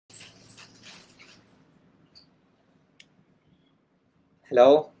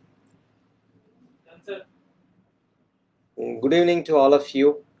Hello. Good evening to all of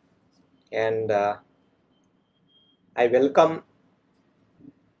you, and I welcome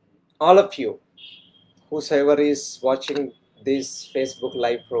all of you, whosoever is watching this Facebook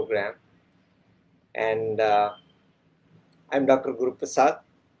Live program. And I'm Dr. GuruPrasad,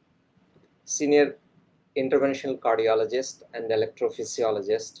 Senior Interventional Cardiologist and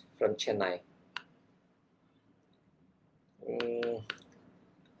Electrophysiologist from Chennai.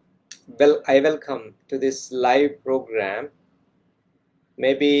 Well, I welcome to this live program.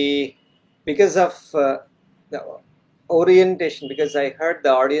 Maybe because of the orientation, because I heard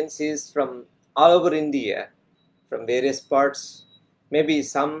the audience is from all over India, from various parts, maybe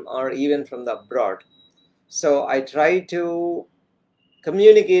some are even from the abroad. So I try to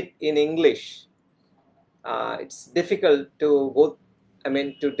communicate in English. It's difficult to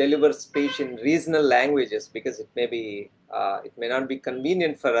to deliver speech in regional languages because it may not be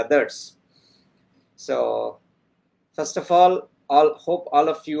convenient for others. So first of all, hope all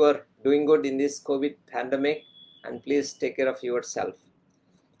of you are doing good in this COVID pandemic, and please take care of yourself.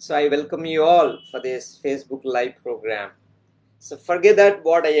 So I welcome you all for this Facebook Live program. So forget that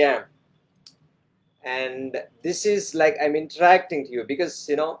what I am. And this is like I'm interacting to you because,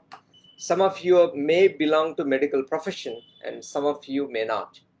 some of you may belong to medical profession and some of you may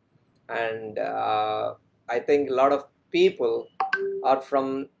not. And I think a lot of people are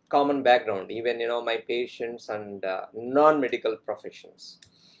from common background, even, my patients and non-medical professions.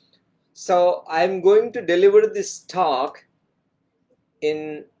 So I'm going to deliver this talk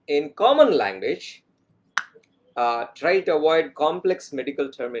in common language, try to avoid complex medical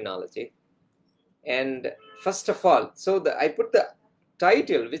terminology. And first of all, I put the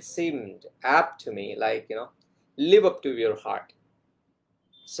title which seemed apt to me, like, live up to your heart.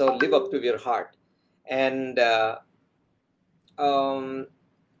 So live up to your heart. And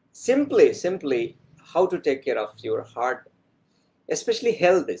simply how to take care of your heart, especially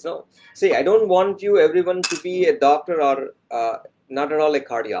health is. See, I don't want everyone to be a doctor or not at all a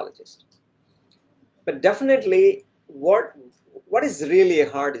cardiologist. But definitely what is really a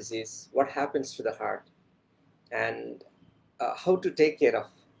heart disease, what happens to the heart, and how to take care of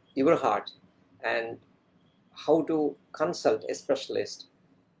your heart, and how to consult a specialist.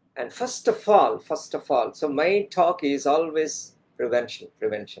 And first of all, so my talk is always prevention.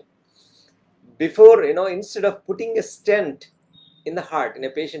 Before, instead of putting a stent in the heart in a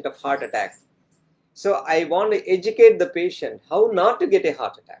patient of heart attack, so I want to educate the patient how not to get a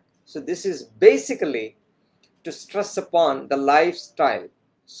heart attack. So this is basically to stress upon the lifestyle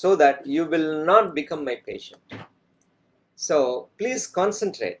so that you will not become my patient. So please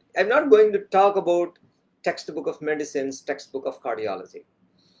concentrate. I'm not going to talk about textbook of medicines, textbook of cardiology.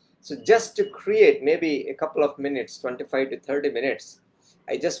 So just to create maybe a couple of minutes, 25 to 30 minutes,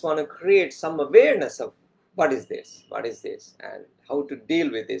 I just want to create some awareness of what is this, and how to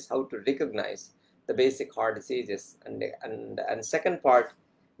deal with this, how to recognize the basic heart diseases, and second part,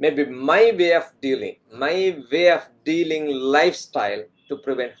 maybe my way of dealing lifestyle to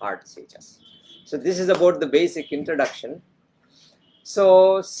prevent heart diseases. So this is about the basic introduction.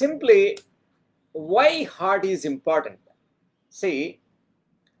 So simply, why heart is important? See,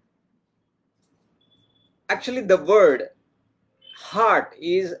 actually the word heart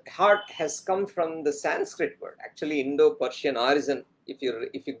has come from the Sanskrit word, actually Indo-Persian origin. If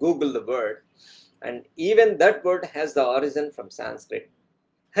you Google the word, and even that word has the origin from Sanskrit.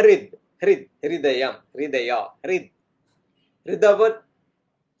 Hridayam, hridaya, hridavat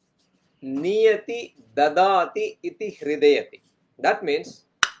niyati dadati iti hridayati. That means,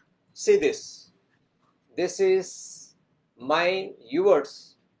 see this is mine,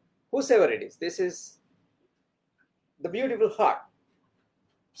 yours, whosoever it is. This is the beautiful heart.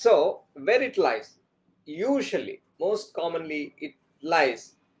 So where it lies? Usually, most commonly, it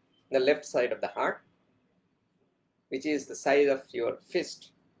lies the left side of the heart, which is the size of your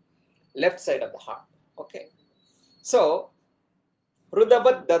fist, left side of the heart. Okay. So,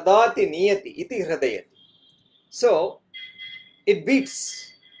 hrudavat dadati niyati iti hridayati. So, it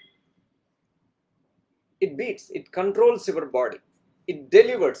beats, it controls your body, it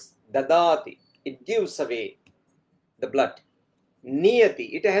delivers, dadati, it gives away the blood.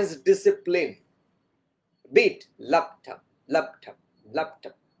 Niyati, it has discipline. Beat, lapta, lapta,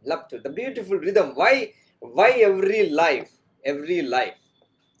 lapta, lapta, the beautiful rhythm. Why every life,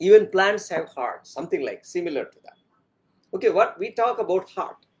 even plants have heart, something like similar to that. Okay, what we talk about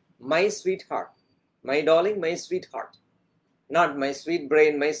heart, my sweetheart, my darling, my sweetheart, not my sweet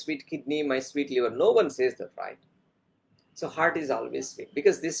brain, my sweet kidney, my sweet liver. No one says that, right? So heart is always sweet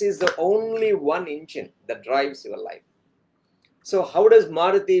because this is the only one engine that drives your life. So how does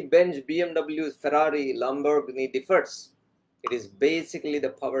Maruti, Benz, BMW, Ferrari, Lamborghini differs? It is basically the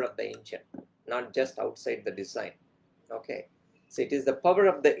power of the engine, not just outside the design. Okay, so it is the power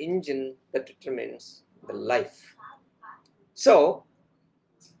of the engine that determines the life. So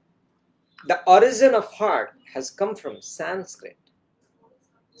the origin of heart has come from Sanskrit.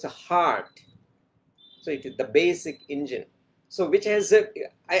 It's a heart. So it is the basic engine. So which has a,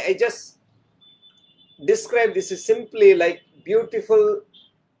 I just describe this as simply like beautiful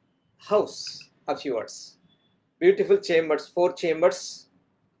house of yours. Beautiful chambers, 4 chambers.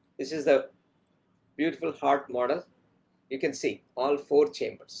 This is the beautiful heart model. You can see all 4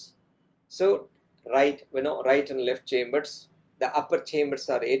 chambers. So right and left chambers. The upper chambers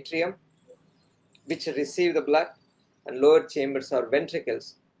are atrium, which receive the blood, and lower chambers are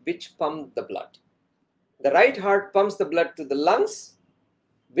ventricles, which pump the blood. The right heart pumps the blood to the lungs,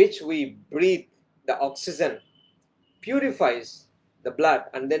 which we breathe the oxygen, purifies the blood,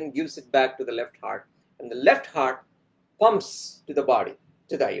 and then gives it back to the left heart. And the left heart pumps to the body,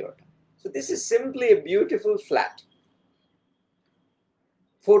 to the aorta. So this is simply a beautiful flat,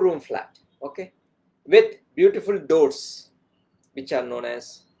 4-room flat, okay, with beautiful doors, which are known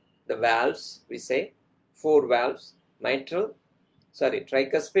as the valves. We say 4 valves: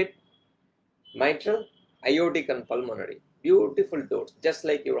 tricuspid, mitral, aortic, and pulmonary. Beautiful doors, just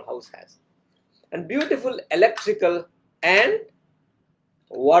like your house has. And beautiful electrical and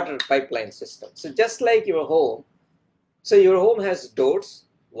water pipeline system. So just like your home, so your home has doors,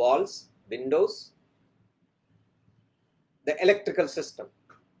 walls, windows, the electrical system,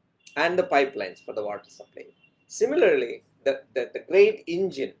 and the pipelines for the water supply. Similarly, the great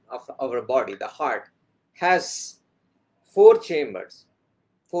engine of our body, the heart, has 4 chambers,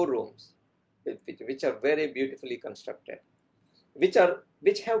 4 rooms, which are very beautifully constructed, which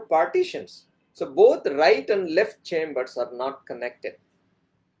have partitions. So both right and left chambers are not connected.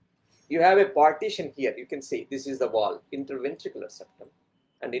 You have a partition here. You can see this is the wall, interventricular septum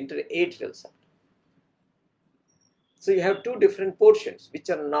and interatrial septum. So you have 2 different portions which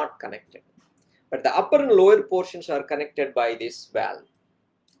are not connected. But the upper and lower portions are connected by this valve,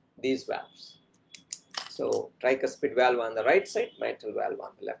 these valves. So tricuspid valve on the right side, mitral valve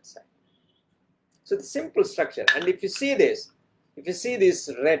on the left side. So the simple structure. And if you see this, if you see these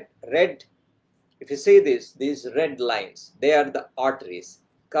these red lines, they are the arteries,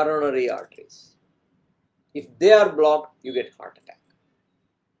 coronary arteries. If they are blocked, you get heart attack.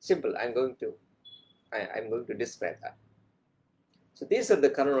 Simple. I'm going to describe that. So these are the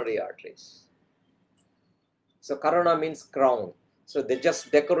coronary arteries. So corona means crown. So they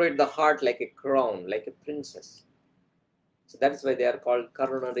just decorate the heart like a crown, like a princess. So that is why they are called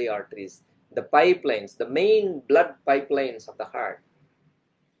coronary arteries. The pipelines, the main blood pipelines of the heart.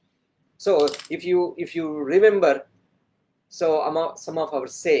 So if you remember, so some of our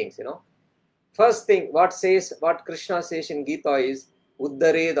sayings, first thing what Krishna says in Gita is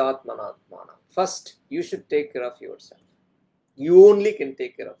Uddared Atmanatmana. First, you should take care of yourself. You only can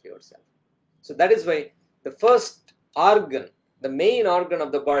take care of yourself. So that is why the first organ, the main organ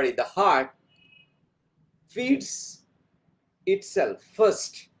of the body, the heart, feeds itself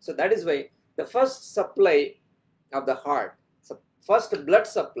first. So that is why the first supply of the heart, so first blood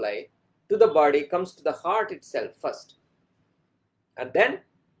supply to the body comes to the heart itself first. And then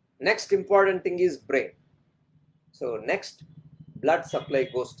next important thing is brain. So next blood supply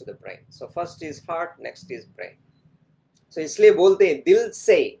goes to the brain. So first is heart, next is brain. So इसलिए बोलते हैं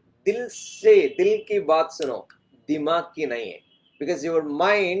दिल की बात सुनो, दिमाग की नहीं है. Because your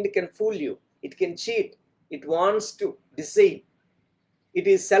mind can fool you, it can cheat, it wants to deceive, it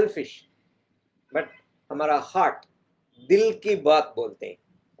is selfish. But हमारा heart दिल की बात बोलते हैं.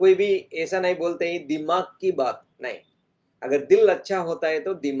 कोई भी ऐसा नहीं बोलते हैं दिमाग की बात नहीं. अगर दिल अच्छा होता है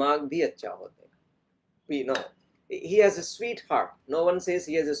तो दिमाग भी अच्छा होता है. We know he has a sweet heart. No one says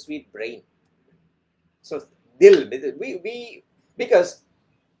he has a sweet brain. So dil, because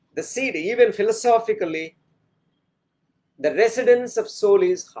the seed, even philosophically, the residence of soul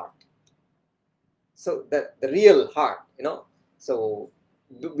is heart. So the real heart, so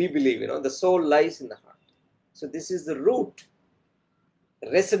we believe, the soul lies in the heart. So this is the root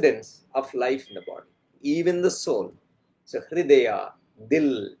residence of life in the body, even the soul. So hridaya,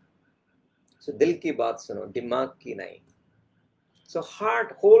 dil. So dil ki baat suno, dimag ki nahi. So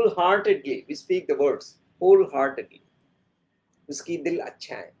heart, wholeheartedly, we speak the words, wholeheartedly. Uski dil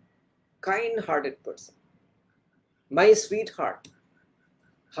अच्छा है, kind-hearted person. My sweetheart.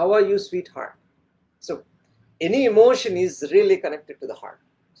 How are you, sweetheart? So any emotion is really connected to the heart.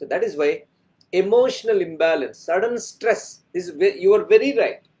 So that is why emotional imbalance, sudden stress, you are very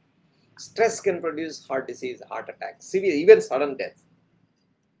right. Stress can produce heart disease, heart attack, severe, even sudden death.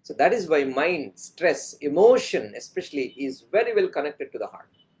 So that is why mind, stress, emotion especially is very well connected to the heart.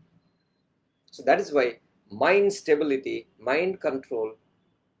 So that is why mind stability, mind control,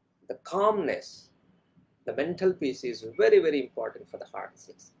 the calmness, the mental peace is very, very important for the heart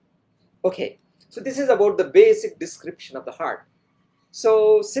disease. Okay, so this is about the basic description of the heart.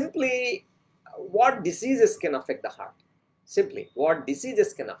 So simply, what diseases can affect the heart? Simply, what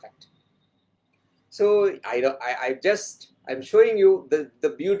diseases can affect? So I'm showing you the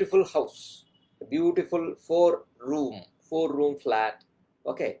beautiful house, the beautiful four room flat.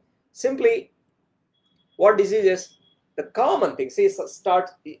 Okay, simply, what diseases? The common thing. See,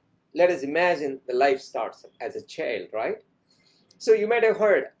 let us imagine the life starts as a child, right? So you might have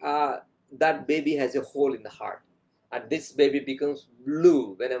heard that baby has a hole in the heart, and this baby becomes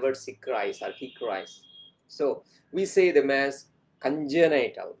blue whenever she cries or he cries. So we say them as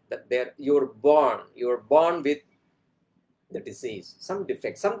congenital, that you're born with the disease, some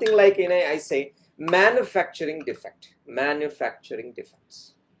defect, something like I say manufacturing defects,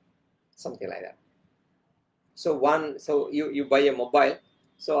 something like that. So you buy a mobile,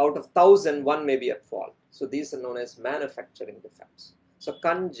 so out of 1,000, one may be at fault. So these are known as manufacturing defects. So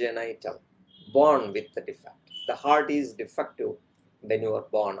congenital, born with the defect. The heart is defective when you are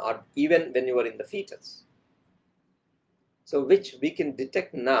born, or even when you are in the fetus. So which we can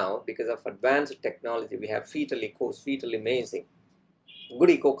detect now because of advanced technology. We have fetal echoes, fetal imaging, good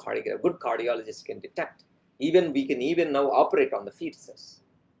echocardiogram, good cardiologists can detect. We can even now operate on the fetuses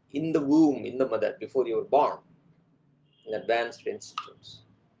in the womb, in the mother, before you were born, in advanced institutes.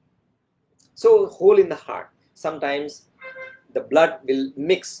 So hole in the heart, sometimes the blood will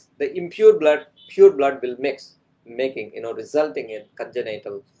mix, the impure blood, pure blood will mix, resulting in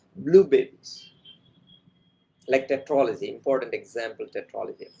congenital blue babies. Like tetralogy, important example,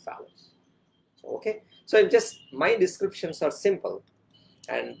 tetralogy of Fallot. So, okay, so my descriptions are simple,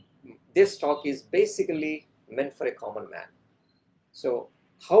 and this talk is basically meant for a common man. So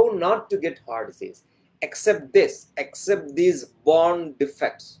how not to get heart disease? Except these born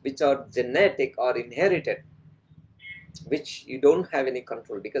defects, which are genetic or inherited, which you don't have any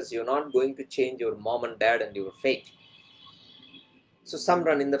control, because you're not going to change your mom and dad and your fate. So some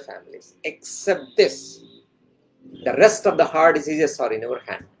run in the families. Except this, the rest of the heart diseases are in your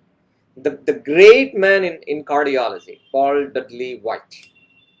hand. The great man in cardiology, Paul Dudley White,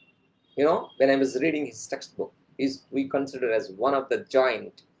 when I was reading his textbook, we consider as one of the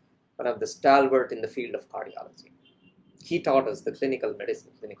stalwart in the field of cardiology. He taught us the clinical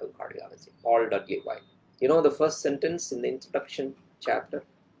medicine, clinical cardiology, Paul Dudley White. The first sentence in the introduction chapter?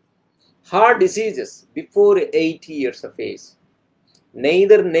 Heart diseases before 80 years of age,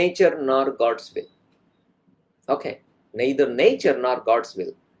 neither nature nor God's will. Okay, neither nature nor God's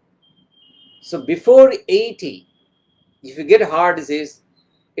will. So before 80, if you get heart disease,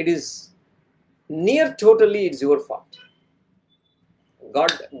 it is near totally it's your fault.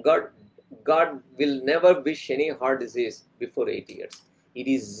 God will never wish any heart disease before 80 years. It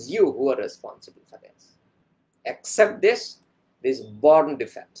is you who are responsible for this. Except these born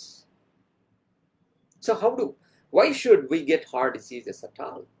defects. So why should we get heart diseases at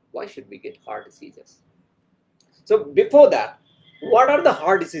all? Why should we get heart diseases? So before that, what are the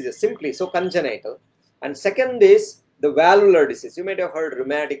heart diseases? Simply, so congenital. And second is the valvular disease. You might have heard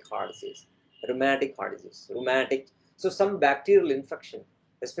rheumatic heart disease. Rheumatic. So some bacterial infection,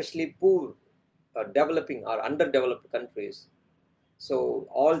 especially poor, developing or underdeveloped countries. So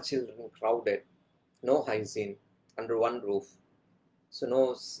all children crowded, no hygiene under one roof. So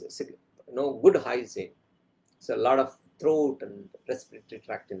no good hygiene. So a lot of throat and respiratory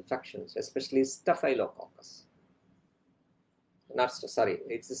tract infections, especially staphylococcus.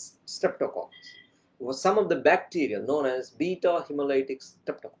 It's streptococcus. Some of the bacteria known as beta hemolytic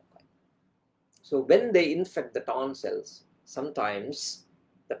streptococci. So when they infect the tonsils, sometimes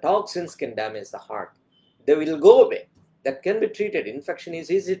the toxins can damage the heart. They will go away. That can be treated. Infection is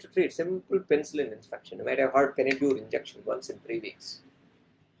easy to treat. Simple penicillin infection. You might have heard Penidur injection once in 3 weeks.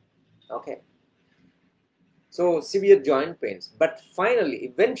 Okay. So severe joint pains. But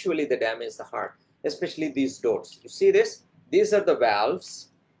eventually they damage the heart, especially these doors. You see this? These are the valves,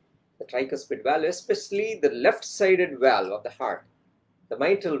 the tricuspid valve, especially the left-sided valve of the heart. The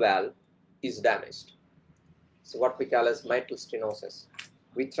mitral valve is damaged. So what we call as mitral stenosis.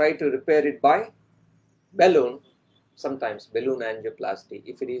 We try to repair it by balloon, sometimes balloon angioplasty.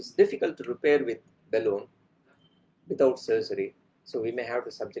 If it is difficult to repair with balloon without surgery, so we may have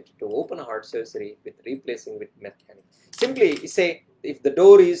to subject it to open heart surgery with replacing with mechanic. Simply say, if the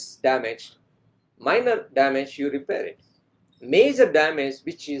door is damaged, minor damage, you repair it. Major damage,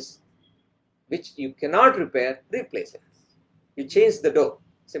 which is which you cannot repair, replace it. You change the door.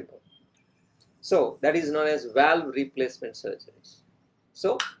 Simple. So that is known as valve replacement surgeries.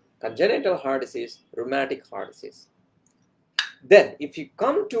 So congenital heart disease, rheumatic heart disease. Then if you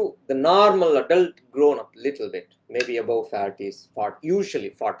come to the normal adult grown up little bit, maybe above 40s,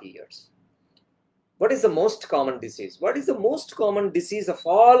 usually 40 years. What is the most common disease? What is the most common disease of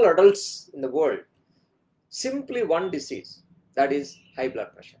all adults in the world? Simply one disease, that is high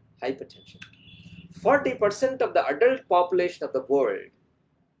blood pressure, hypertension. 40% of the adult population of the world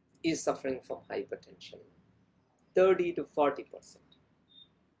is suffering from hypertension. 30 to 40%.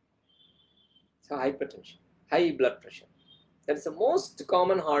 So hypertension, high blood pressure. That is the most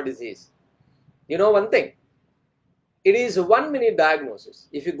common heart disease. You know one thing, it is a 1 minute diagnosis.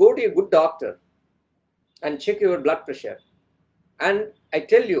 If you go to a good doctor and check your blood pressure, and I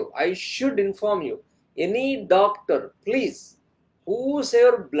tell you, I should inform you, any doctor, please,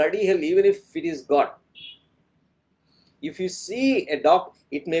 whosoever bloody hell, even if it is God, if you see a doctor,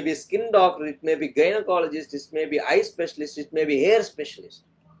 it may be a skin doctor, it may be gynecologist, it may be eye specialist, it may be hair specialist.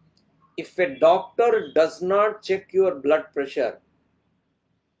 If a doctor does not check your blood pressure,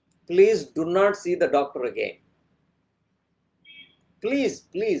 please do not see the doctor again. Please,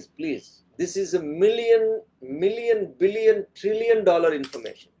 please, please. This is a million, billion, trillion dollar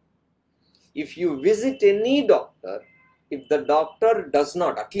information. If you visit any doctor, if the doctor does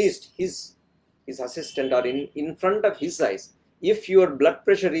not, at least his assistant or in front of his eyes, if your blood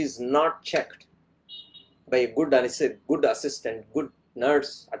pressure is not checked by a good assistant, good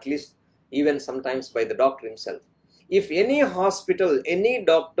nurse, at least even sometimes by the doctor himself. If any hospital, any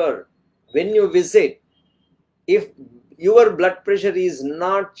doctor, when you visit, if your blood pressure is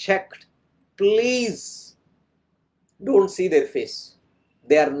not checked, please don't see their face.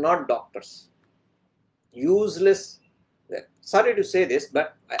 They are not doctors. Useless. Sorry to say this,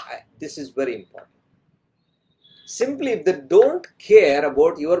 but this is very important. Simply, if they don't care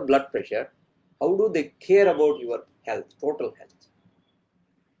about your blood pressure, how do they care about your health, total health?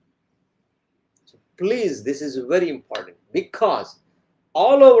 So please, this is very important, because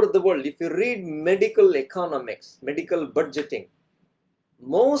all over the world, if you read medical economics, medical budgeting,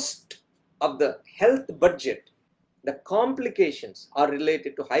 most of the health budget, the complications are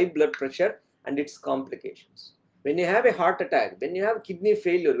related to high blood pressure and its complications. When you have a heart attack, when you have kidney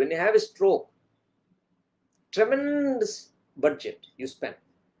failure, when you have a stroke, tremendous budget you spend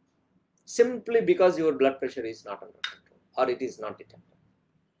simply because your blood pressure is not under control or it is not detected.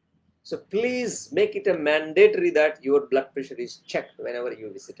 So please make it a mandatory that your blood pressure is checked whenever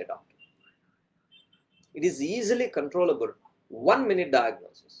you visit a doctor. It is easily controllable, 1 minute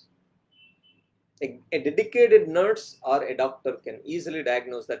diagnosis. A dedicated nurse or a doctor can easily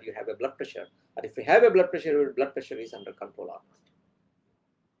diagnose that you have a blood pressure, or if you have a blood pressure, your blood pressure is under control or not.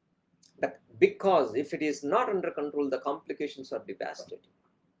 But because if it is not under control, the complications are devastating.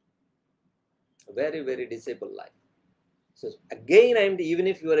 Very, very disabled life. So again, even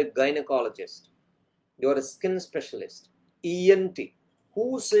if you are a gynecologist, you are a skin specialist, ENT,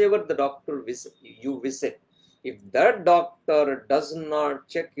 whosoever the doctor you visit, if that doctor does not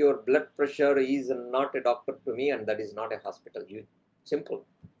check your blood pressure, he is not a doctor to me, and that is not a hospital. Simple.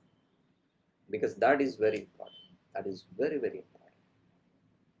 Because that is very important. That is very, very important.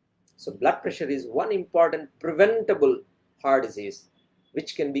 So blood pressure is one important preventable heart disease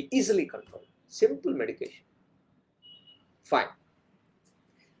which can be easily controlled. Simple medication. Fine.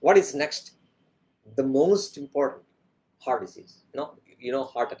 What is next? The most important heart disease.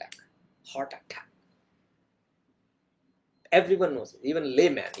 Heart attack. Heart attack. Everyone knows it. Even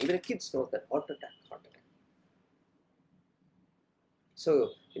layman, even kids know that heart attack. Heart attack.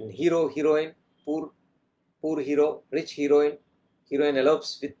 So in hero, heroine, poor hero, rich heroine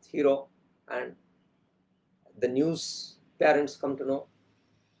elopes with hero, and the news parents come to know.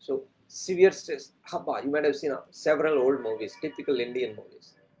 So severe stress. You might have seen several old movies, typical Indian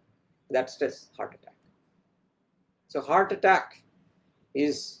movies. That stress, heart attack. So heart attack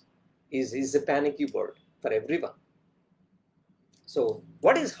is a panicky word for everyone. So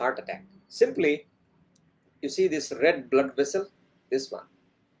what is heart attack? Simply, you see this red blood vessel, this one,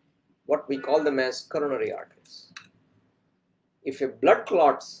 what we call them as coronary arteries. If a blood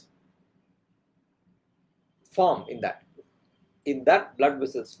clots form in that blood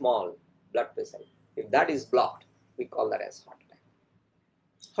vessel, small blood vessel, if that is blocked, we call that as heart attack.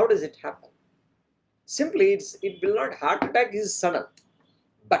 How does it happen? Simply, heart attack is sudden,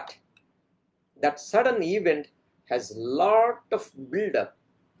 but that sudden event has lot of build-up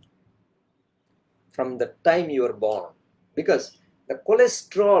from the time you are born, because the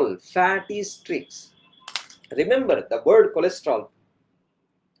cholesterol, fatty streaks. Remember the word cholesterol,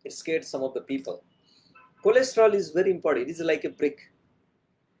 It scared some of the people. Cholesterol is very important. It is like a brick.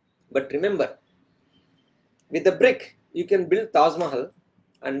 But remember, with the brick, you can build Taj Mahal,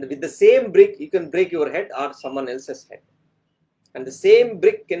 and with the same brick, you can break your head or someone else's head. And the same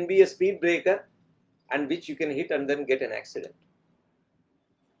brick can be a speed breaker, and which you can hit and then get an accident.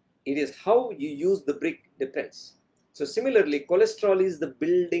 It is how you use the brick depends. So similarly, cholesterol is the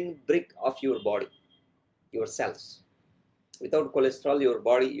building brick of your body, your cells. Without cholesterol, your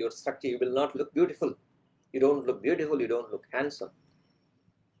body, your structure, you will not look beautiful. You don't look beautiful, you don't look handsome.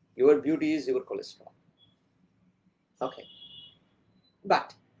 Your beauty is your cholesterol. Okay.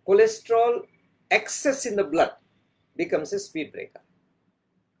 But cholesterol excess in the blood becomes a speed breaker.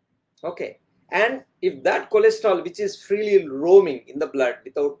 Okay. And if that cholesterol, which is freely roaming in the blood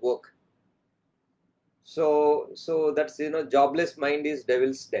without work, so that's, jobless mind is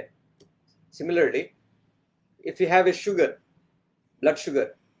devil's den. Similarly, if you have a sugar, blood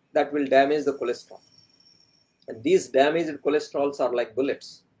sugar, that will damage the cholesterol. And these damaged cholesterols are like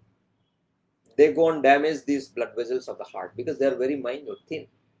bullets. They go and damage these blood vessels of the heart because they are very minute, thin.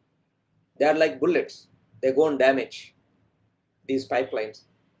 They are like bullets. They go and damage these pipelines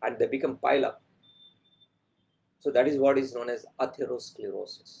and they become pile up. So that is what is known as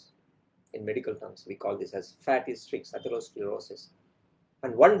atherosclerosis. In medical terms, we call this as fatty streaks, atherosclerosis.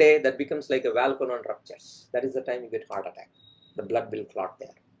 And one day that becomes like a valve canal ruptures. That is the time you get heart attack. The blood will clot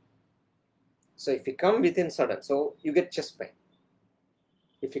there. So if you come within sudden, so you get chest pain.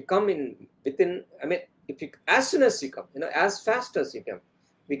 If you come in within, as soon as you come, as fast as you come,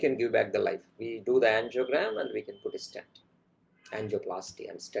 we can give back the life. We do the angiogram and we can put a stent, angioplasty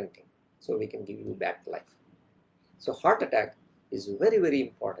and stenting. So we can give you back life. So heart attack is very, very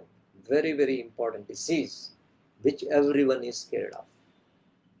important disease which everyone is scared of.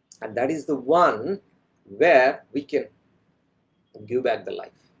 And that is the one where we can give back the life.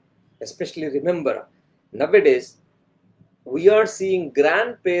 Especially remember, nowadays, we are seeing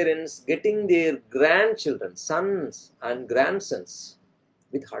grandparents getting their grandchildren, sons and grandsons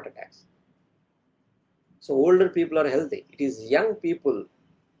with heart attacks. So older people are healthy. It is young people,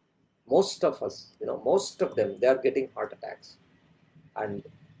 most of us, most of them, they are getting heart attacks. And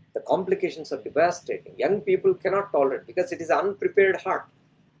the complications are devastating. Young people cannot tolerate because it is an unprepared heart.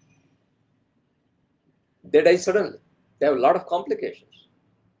 They die suddenly. They have a lot of complications.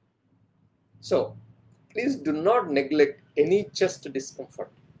 So, please do not neglect any chest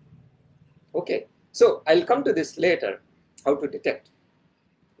discomfort. Okay, so I'll come to this later, how to detect.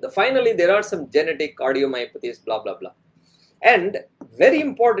 Finally, there are some genetic cardiomyopathies, blah, blah, blah. And very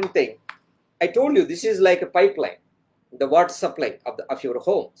important thing, I told you this is like a pipeline, the water supply of your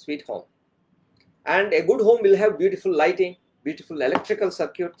home, sweet home. And a good home will have beautiful lighting, beautiful electrical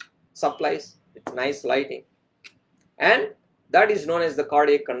circuit supplies with nice lighting. And that is known as the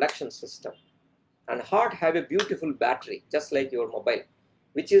cardiac conduction system. And heart have a beautiful battery, just like your mobile,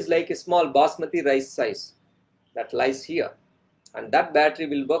 which is like a small basmati rice size that lies here. And that battery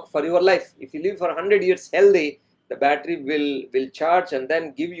will work for your life. If you live for 100 years healthy, the battery will charge and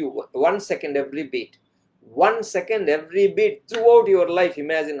then give you 1 second every beat. 1 second every beat throughout your life.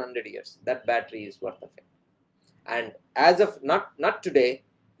 Imagine 100 years. That battery is worth of it. And as of not today,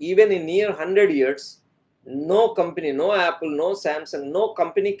 even in near 100 years, no company, no Apple, no Samsung, no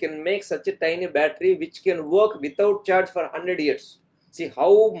company can make such a tiny battery which can work without charge for 100 years. See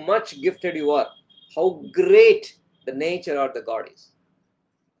how much gifted you are, how great the nature or the God is.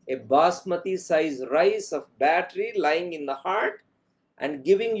 A basmati size rice of battery lying in the heart and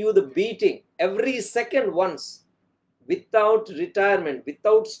giving you the beating every second once without retirement,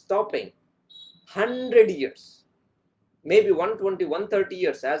 without stopping. 100 years, maybe 120, 130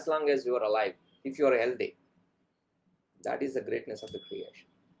 years, as long as you are alive, if you are healthy. That is the greatness of the creation.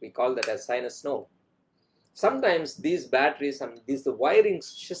 We call that as sinus node. Sometimes these batteries and the wiring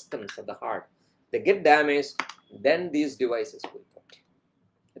systems of the heart, they get damaged, then these devices will go.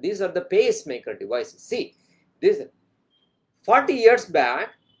 These are the pacemaker devices. See, this 40 years back,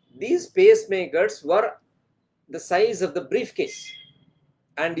 these pacemakers were the size of the briefcase.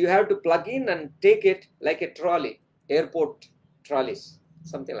 And you have to plug in and take it like a trolley, airport trolleys,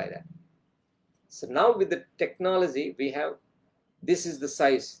 something like that. So now with the technology we have, this is the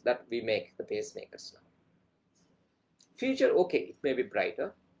size that we make the pacemakers now. Future, okay, it may be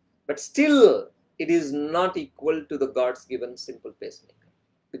brighter, but still it is not equal to the God's given simple pacemaker,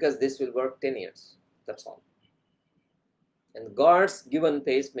 because this will work 10 years, that's all. And God's given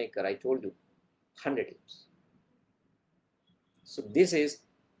pacemaker, I told you, 100 years. So this is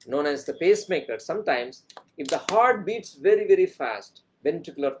known as the pacemaker. Sometimes if the heart beats very, very fast,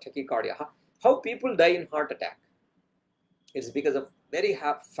 ventricular tachycardia, how people die in heart attack? It's because of very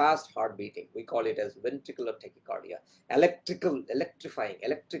fast heart beating. We call it as ventricular tachycardia. Electrifying,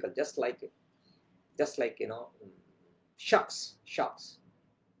 electrical, just like shocks,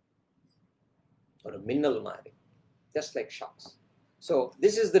 or a mineral mari, just like shocks. So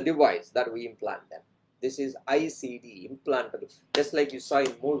this is the device that we implant them. This is ICD, implantable, just like you saw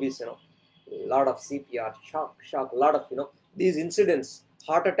in movies, a lot of CPR, shock, a lot of, these incidents,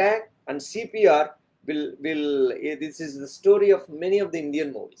 heart attack and CPR this is the story of many of the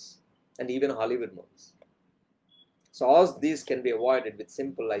Indian movies and even Hollywood movies. So all these can be avoided with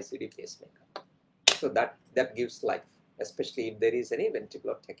simple ICD pacemaker. So that gives life, especially if there is any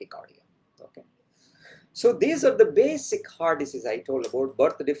ventricular tachycardia. Okay. So these are the basic heart diseases I told about: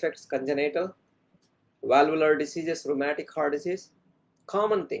 birth defects, congenital, valvular diseases, rheumatic heart disease,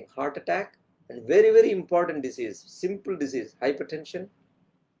 common thing, heart attack, and very, very important disease, simple disease, hypertension,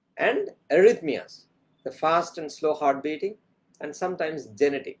 and arrhythmias, the fast and slow heart beating, and sometimes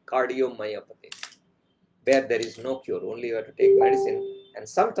genetic cardiomyopathy, where there is no cure, only you have to take medicine, and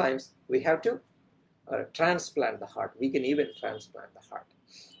sometimes we have to transplant the heart. We can even transplant the heart.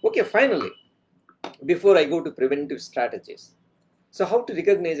 Okay, finally, before I go to preventive strategies, so how to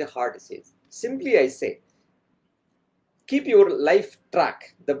recognize a heart disease? Simply I say, keep your life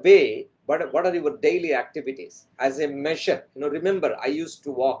track, the way, what are your daily activities as a measure. Remember, I used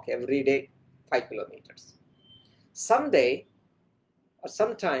to walk every day 5 kilometers. Someday or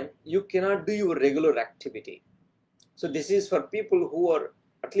sometime you cannot do your regular activity. So this is for people who are,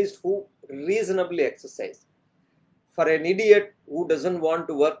 at least who reasonably exercise. For an idiot who doesn't want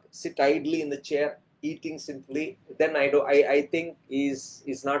to work, sit idly in the chair, eating simply, then I think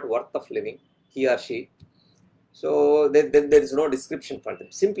is not worth of living, he or she. So then there is no description for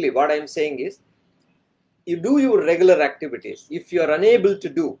them. Simply what I am saying is, you do your regular activities. If you are unable to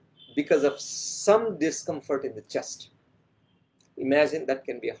do because of some discomfort in the chest, imagine that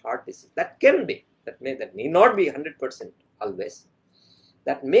can be a heart disease. That may not be 100% always.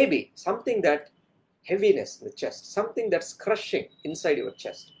 That may be something, that heaviness in the chest, something that's crushing inside your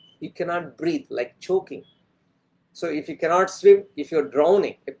chest. You cannot breathe, like choking. So if you cannot swim, if you're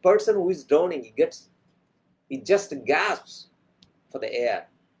drowning, a person who is drowning, he just gasps for the air.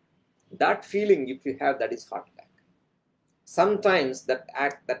 That feeling, if you have, that is heart attack. Sometimes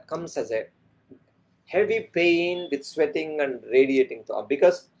that comes as a heavy pain with sweating and radiating through,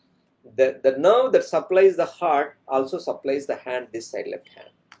 because the nerve that supplies the heart also supplies the hand, this side, left hand.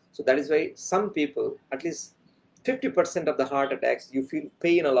 So that is why some people, at least 50% of the heart attacks, you feel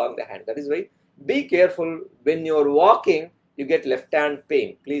pain along the hand. That is why be careful when you're walking, you get left hand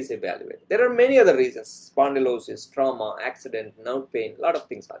pain. Please evaluate. There are many other reasons: spondylosis, trauma, accident, nerve pain, a lot of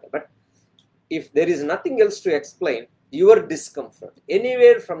things are there. But if there is nothing else to explain, your discomfort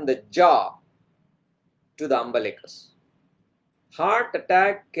anywhere from the jaw to the umbilicus. Heart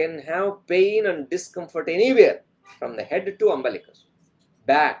attack can have pain and discomfort anywhere from the head to umbilicus.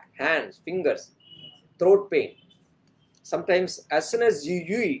 Back, hands, fingers, throat pain. Sometimes as soon as you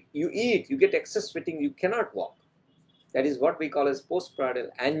eat, you get excess sweating, you cannot walk. That is what we call as postprandial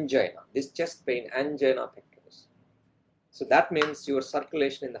angina. This chest pain, angina pectoris. So that means your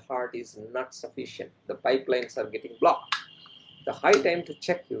circulation in the heart is not sufficient. The pipelines are getting blocked. The high time to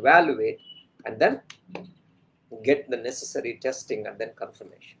check, evaluate, and then get the necessary testing and then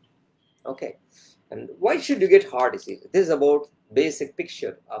confirmation. Okay. And why should you get heart disease? This is about basic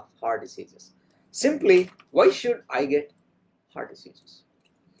picture of heart diseases. Simply, why should I get heart diseases?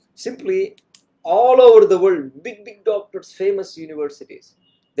 Simply, all over the world, big doctors, famous universities,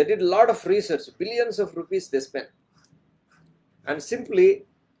 they did a lot of research, billions of rupees they spent. And simply,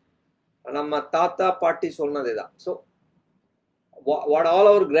 Namma Tata Party Solnadeda. So, what all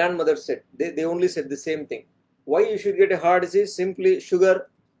our grandmothers said, they only said the same thing. Why you should get a heart disease? Simply sugar,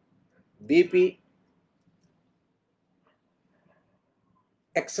 BP,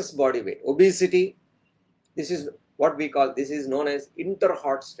 excess body weight, obesity. This is what we call, this is known as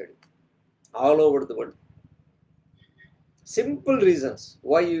inter-heart study all over the world. Simple reasons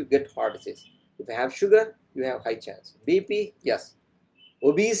why you get heart disease. If you have sugar, you have high chance. BP, yes.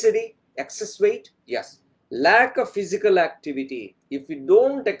 Obesity, excess weight, yes. Lack of physical activity. If you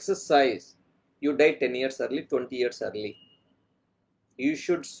don't exercise, you die 10 years early, 20 years early. You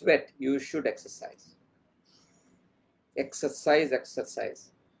should sweat, you should exercise. Exercise.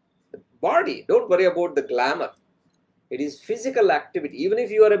 The body, don't worry about the glamour. It is physical activity. Even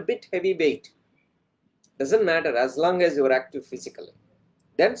if you are a bit heavy weight, doesn't matter as long as you are active physically.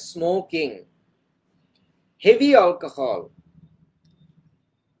 Then smoking, heavy alcohol.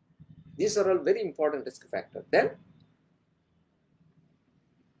 These are all very important risk factors. Then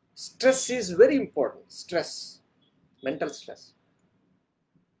stress is very important. Stress, mental stress.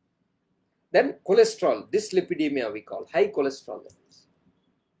 Then cholesterol, dyslipidemia we call, high cholesterol levels.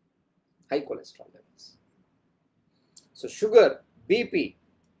 High cholesterol levels. So sugar, BP,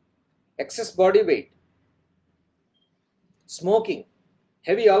 excess body weight, smoking,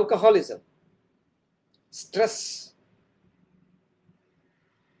 heavy alcoholism, stress,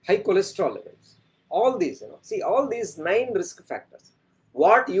 high cholesterol levels. All these, see all these 9 risk factors.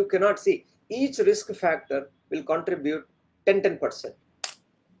 What you cannot see, each risk factor will contribute 10%.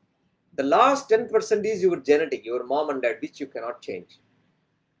 The last 10% is your genetic, your mom and dad, which you cannot change.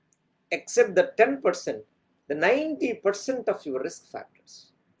 Except the 10%, the 90% of your risk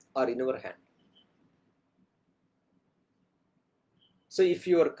factors are in your hand. So if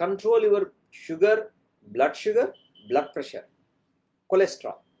you control your sugar, blood pressure,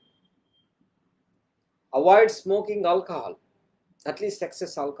 cholesterol, avoid smoking alcohol, at least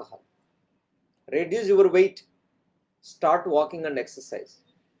excess alcohol, reduce your weight, start walking and exercise.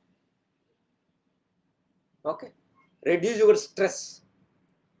 Okay, reduce your stress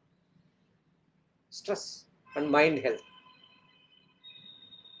and mind health.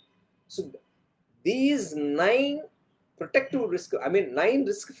 So these 9 protective risk, 9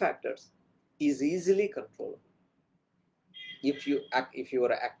 risk factors is easily controllable if you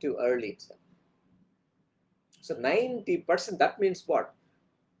are active early itself. So 90%, that means what?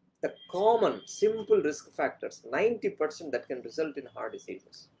 The common simple risk factors, 90% that can result in heart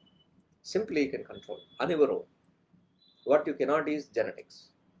diseases, simply you can control on your own. What you cannot is genetics.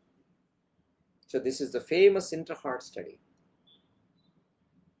 So this is the famous intra-heart study,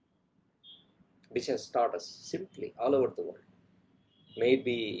 which has taught us simply all over the world.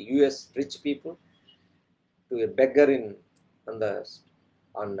 Maybe US rich people to a beggar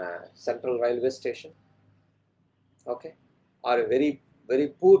on a central railway station, okay, or a very, very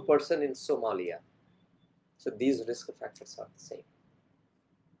poor person in Somalia. So these risk factors are the same.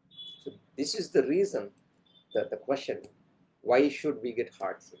 So this is the reason that the question, why should we get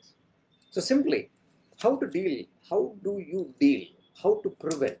heart disease? So simply, how do you deal, how to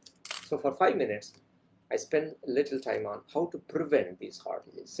prevent? So for 5 minutes, I spend a little time on how to prevent these heart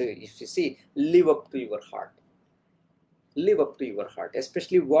disease. So if you see, live up to your heart. Live up to your heart.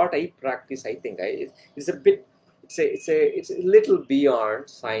 Especially what I practice, I think it's a bit, it's a little beyond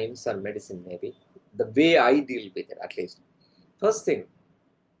science or medicine maybe. The way I deal with it, at least. First thing,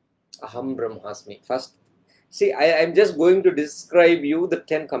 Aham Brahmasmi. First, see, I'm just going to describe you the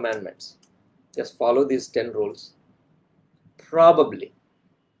 10 commandments. Just follow these 10 rules. Probably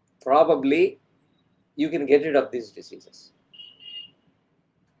you can get rid of these diseases.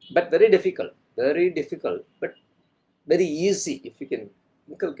 But very difficult, but very easy if you can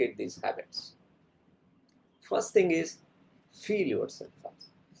inculcate these habits. First thing is, feel yourself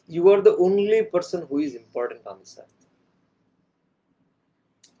first. You are the only person who is important on this earth.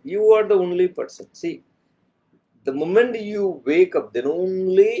 You are the only person. See, the moment you wake up, then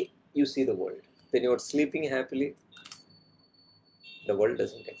only you see the world. When you are sleeping happily, the world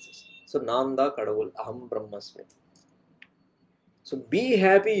doesn't exist. So, Nanda Kadavul, Aham Brahmasmi. So, be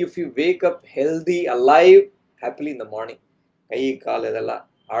happy if you wake up healthy, alive, happily in the morning. If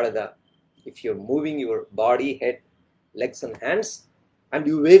you're moving your body, head, legs and hands, and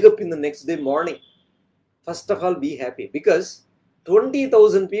you wake up in the next day morning, first of all, be happy. Because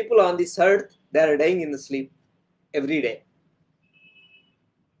 20,000 people on this earth, they are dying in the sleep every day.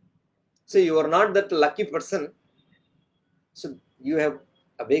 So, you are not that lucky person. So, you have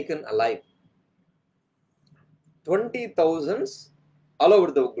awakened alive. 20,000s all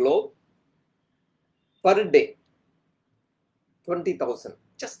over the globe per day. 20,000.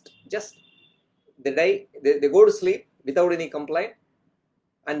 Just they die, they go to sleep without any complaint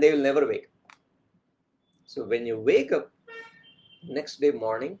and they will never wake up. So when you wake up next day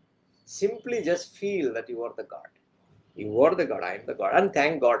morning, simply just feel that you are the God. You are the God, I am the God, and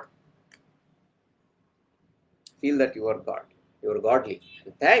thank God. Feel that you are God, you are godly.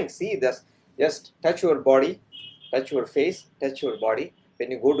 And thanks, see this, just touch your body, touch your face, touch your body. When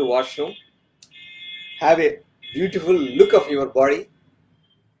you go to washroom, have a beautiful look of your body,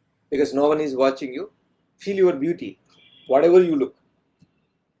 because no one is watching you. Feel your beauty, whatever you look.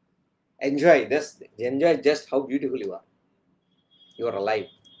 Enjoy just how beautiful you are. You are alive.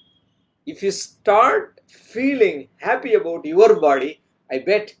 If you start feeling happy about your body, I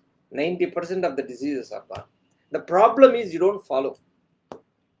bet 90% of the diseases are gone. The problem is you don't follow.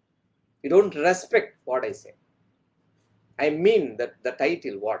 You don't respect what I say. I mean that the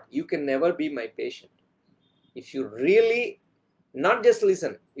title, what? You can never be my patient. If you really, not just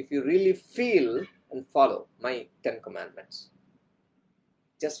listen, if you really feel and follow my 10 commandments,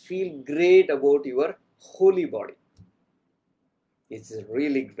 just feel great about your holy body. It's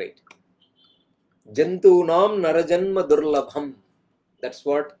really great. Jantunam narajanma durlabham. That's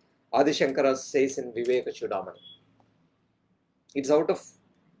what Adi Shankara says in Viveka Chudamani. It's out of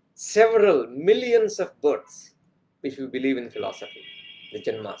several millions of births, if you believe in philosophy, the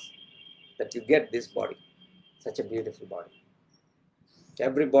Janmas, that you get this body, such a beautiful body.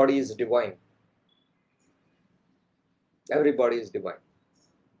 Every body is divine. Every body is divine.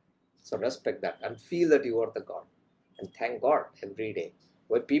 So respect that and feel that you are the God. And thank God every day.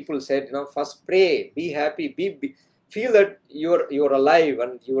 Where people said, first pray, be happy, feel that you're alive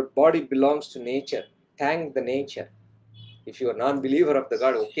and your body belongs to nature. Thank the nature. If you are a non-believer of the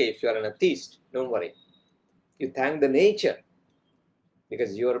God, okay. If you are an atheist, don't worry. You thank the nature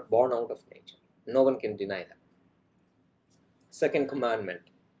because you are born out of nature. No one can deny that. Second commandment.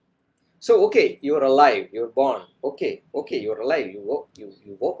 So, okay, you're alive, you're born. Okay, you're alive, you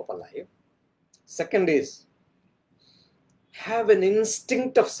woke up alive. Second is, have an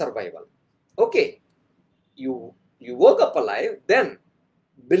instinct of survival. Okay, you woke up alive, then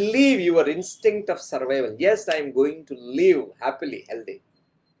believe your instinct of survival. Yes, I am going to live happily, healthy.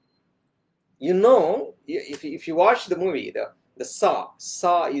 If you watch the movie, the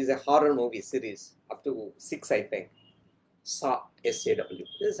Saw is a horror movie series, up to 6, I think. Saw, S-A-W.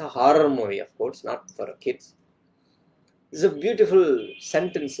 This is a horror movie, of course, not for kids. There's a beautiful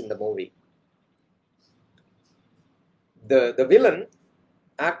sentence in the movie. The villain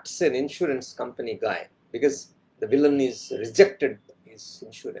acts an insurance company guy because the villain is rejected his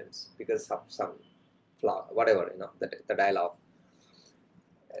insurance because of some flaw, whatever, the dialogue.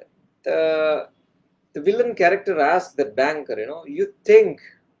 The villain character asks the banker, you think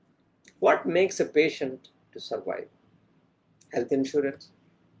what makes a patient to survive? Health insurance,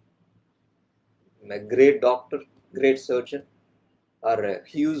 a great doctor, great surgeon, or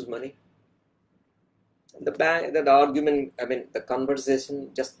huge money? The argument, the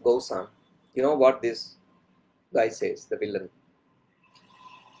conversation just goes on. You know what this guy says, the villain?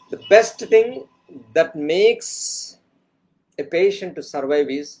 The best thing that makes a patient to survive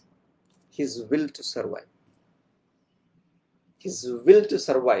is his will to survive. His will to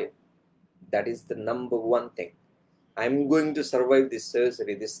survive, that is the number one thing. I'm going to survive this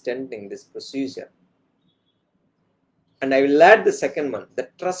surgery, this stenting, this procedure. And I will add the second one, the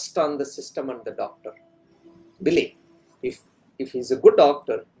trust on the system and the doctor. Believe. If he's a good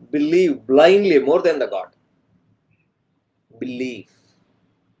doctor, believe blindly more than the God. Believe.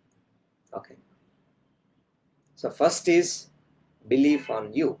 Okay. So first is belief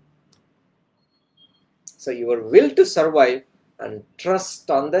on you. So your will to survive and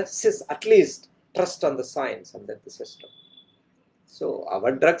trust on at least trust on the science and the system. So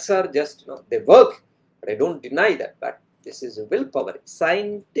our drugs are just, they work, but I don't deny that. But this is willpower,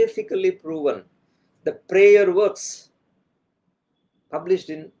 scientifically proven. The prayer works. Published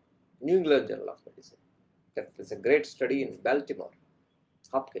in New England Journal of Medicine. It's a great study in Baltimore,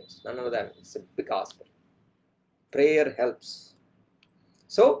 Hopkins. None of that. It's a big hospital. Prayer helps.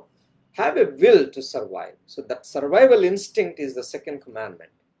 So have a will to survive. So that survival instinct is the second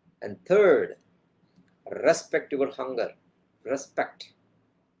commandment. And third, respect your hunger. Respect.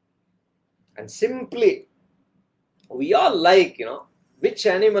 And simply, we all like, which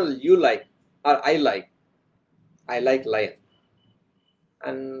animal you like or I like. I like lion.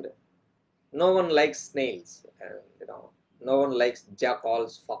 And no one likes snails. No one likes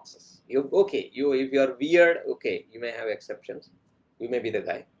jackals, foxes. If you are weird, okay, you may have exceptions. You may be the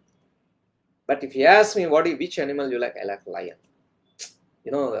guy. But if you ask me which animal you like, I like lion.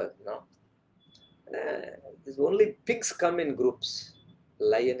 There's only pigs come in groups.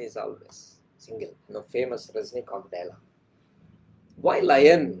 Lion is always single. Famous Rajnikant dialogue. Why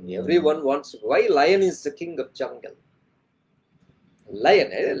lion? Everyone wants. Why lion is the king of jungle?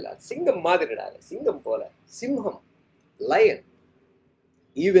 Lion, Singam Madridala, Singam Pola, Simham, lion.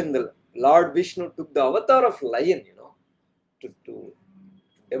 Even the Lord Vishnu took the avatar of lion, to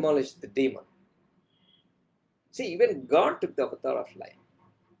demolish the demon. See, even God took the avatar of lion.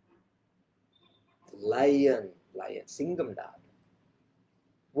 Lion, Singam Dad.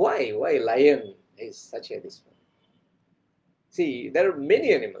 Why lion is such this one? See, there are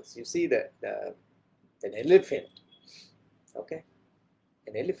many animals. You see an elephant, okay?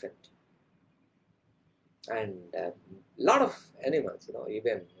 An elephant. And a lot of animals,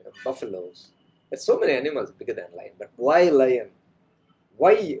 even buffaloes. There's so many animals bigger than lion. But why lion?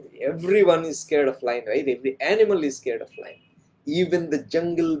 Why everyone is scared of lion, right? Every animal is scared of lion. Even the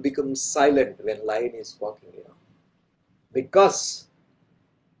jungle becomes silent when lion is walking, Because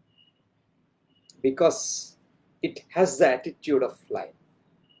it has the attitude of lion.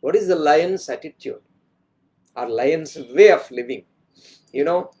 What is the lion's attitude? Or lion's way of living?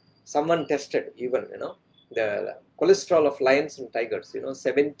 someone tested even, the cholesterol of lions and tigers,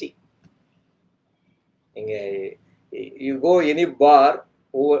 70. You go any bar,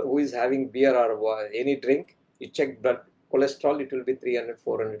 who is having beer or any drink, you check blood cholesterol, it will be 300,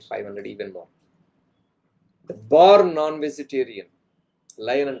 400, 500, even more. The born non-vegetarian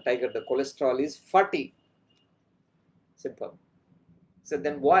lion and tiger, the cholesterol is 40. Simple. So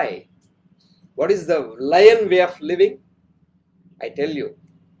then why? What is the lion way of living? I tell you,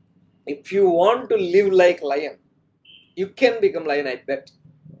 if you want to live like lion, you can become lion, I bet,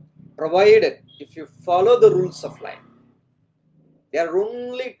 provided if you follow the rules of lion. There are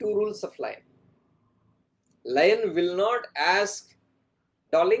only 2 rules of lion. Lion will not ask,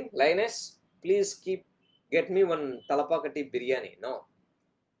 darling, lioness, please get me one talapakati biryani. No.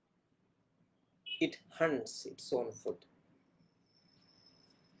 It hunts its own food.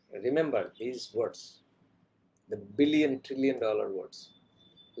 Remember these words, the billion, trillion dollar words.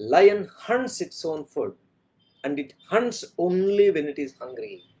 Lion hunts its own food, and it hunts only when it is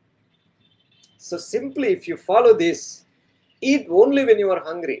hungry. So simply, if you follow this, eat only when you are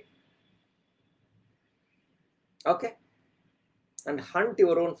hungry. Okay? And hunt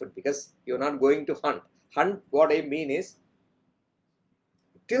your own food, because you're not going to hunt. Hunt, what I mean is,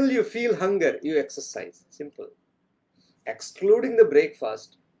 till you feel hunger, you exercise. Simple. Excluding the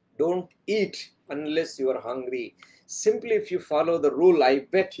breakfast, don't eat unless you are hungry. Simply, if you follow the rule, I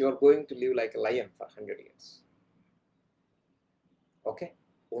bet you are going to live like a lion for 100 years. Okay?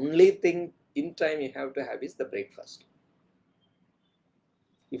 Only thing in time you have to have is the breakfast.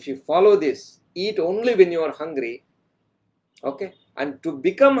 If you follow this, eat only when you are hungry. Okay? And to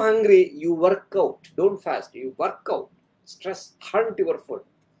become hungry, you work out. Don't fast. You work out. Stress. Hunt your food.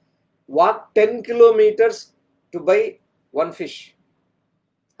 Walk 10 kilometers to buy one fish.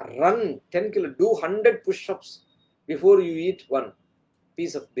 Run 10 kilometers. Do 100 push-ups before you eat one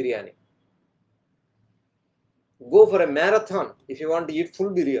piece of biryani. Go for a marathon if you want to eat full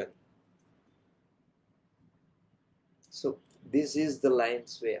biryani. So this is the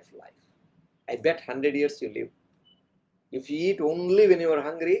lion's way of life. I bet 100 years you live. If you eat only when you are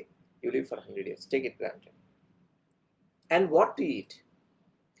hungry, you live for 100 years. Take it granted. And what to eat?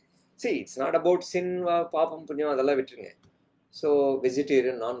 See, it's not about sin, papam, punyam, adalla vitringa. So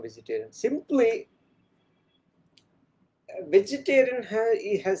vegetarian, non-vegetarian. Simply, vegetarian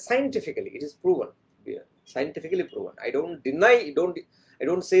has scientifically, it is proven. Scientifically proven. I don't deny, I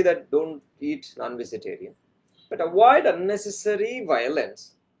don't say that don't eat non-vegetarian. But avoid unnecessary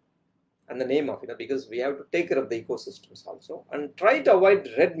violence and the name of, because we have to take care of the ecosystems also. And try to avoid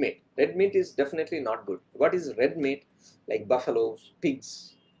red meat. Red meat is definitely not good. What is red meat? Like buffaloes,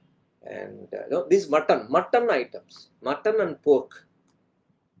 pigs, and these mutton items, mutton and pork,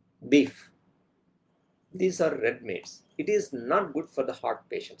 beef. These are red meats. It is not good for the heart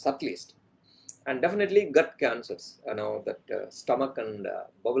patients, at least. And definitely gut cancers. That stomach and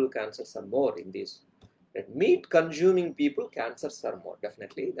bowel cancers are more in these. Meat consuming people, cancers are more,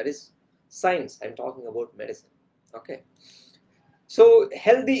 definitely. That is science. I'm talking about medicine. Okay. So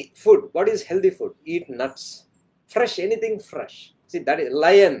healthy food. What is healthy food? Eat nuts. Fresh, anything fresh. See, that is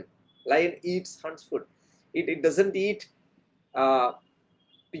lion. Lion eats, hunts food. It doesn't eat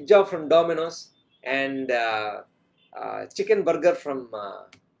pizza from Domino's and chicken burger from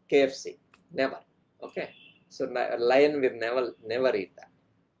KFC. Never. Okay. So a lion will never eat that.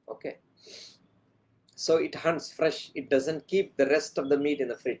 Okay. So it hunts fresh. It doesn't keep the rest of the meat in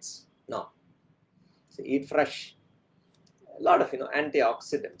the fridge. No. So eat fresh. A lot of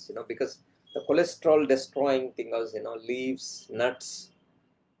antioxidants. Because the cholesterol destroying things, leaves, nuts,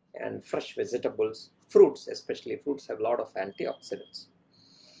 and fresh vegetables, fruits especially. Fruits have a lot of antioxidants.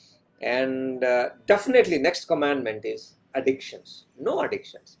 And definitely next commandment is addictions. No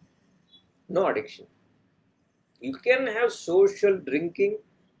addictions. No addiction. You can have social drinking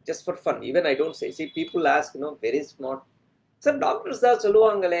just for fun. Even I don't say. See, people ask, very smart. Sir, doctors da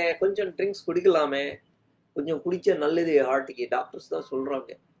solluvaangale, konjam drinks kudikalame, konjam kudicha nalladhu heart ki. Doctors da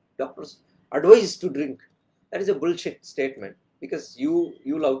solranga. Doctors advise to drink. That is a bullshit statement, because you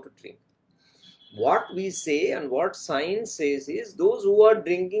love to drink. What we say and what science says is, those who are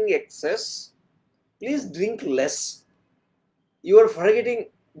drinking excess, please drink less. You are forgetting.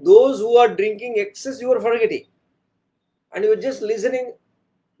 Those who are drinking excess, you are forgetting. And you are just listening,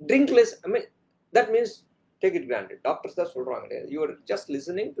 drink less. I mean, that means, take it granted. Doctors are so wrong. You are just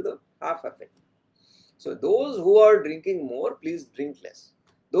listening to the half of it. So those who are drinking more, please drink less.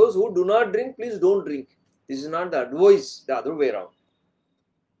 Those who do not drink, please don't drink. This is not the advice, the other way around.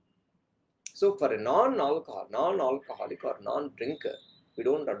 So for a non-alcoholic or non-drinker, we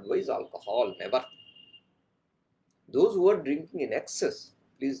don't advise alcohol, never. Those who are drinking in excess,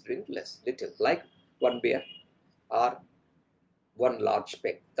 please drink less, little, like one beer or one large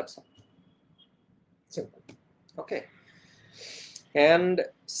peg. That's all. Simple. Okay. And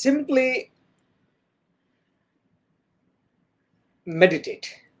simply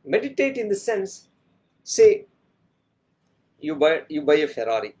meditate. Meditate in the sense, say you buy a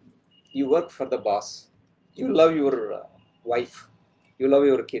Ferrari, you work for the boss, you love your wife, you love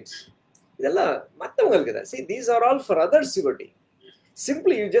your kids. See, these are all for others you are doing.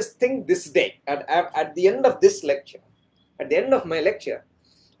 Simply you just think this day, at the end of this lecture, at the end of my lecture,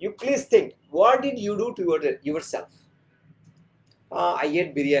 you please think, what did you do to yourself? I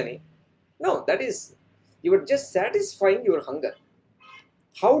ate biryani. No, that is, you were just satisfying your hunger.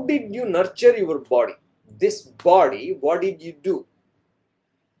 How did you nurture your body? This body, what did you do?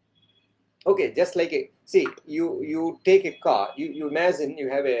 Okay, just like see, you take a car, you imagine you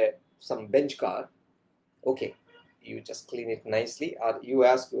have some bench car. Okay, you just clean it nicely, or you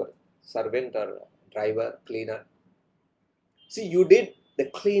ask your servant or driver, cleaner. See, you did the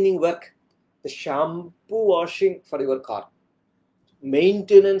cleaning work, the shampoo washing for your car,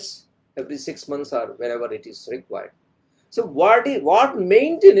 maintenance every 6 months or wherever it is required. So what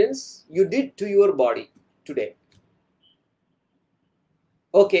maintenance you did to your body today?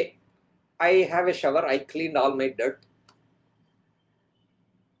 Okay, I have a shower, I cleaned all my dirt.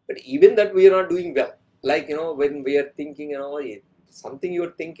 But even that we are not doing well. Like, when we are thinking, something you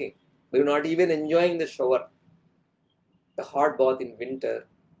are thinking, we are not even enjoying the shower, the hot bath in winter,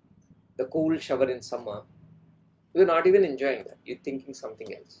 the cool shower in summer. We are not even enjoying that. You're thinking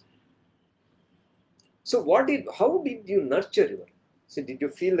something else. So how did you nurture your? So did you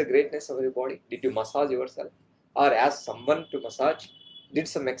feel the greatness of your body? Did you massage yourself? Or ask someone to massage? Did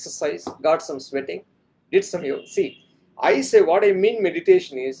some exercise? Got some sweating? Did some yoga? See, I say what I mean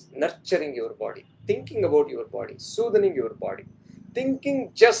meditation is nurturing your body, thinking about your body, soothing your body.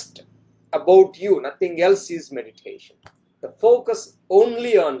 Thinking just about you, nothing else is meditation. The focus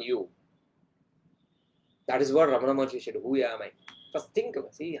only on you. That is what Ramana Maharshi said. Who am I? First think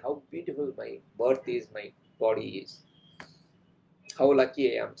about, see how beautiful my birth is, my body is. How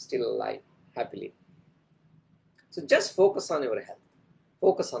lucky I am, still alive, happily. So just focus on your health.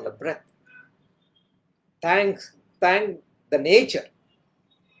 Focus on the breath. Thank the nature.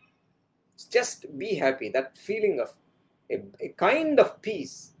 Just be happy. That feeling of a kind of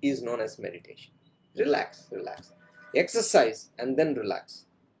peace is known as meditation. Relax, relax. Exercise and then relax.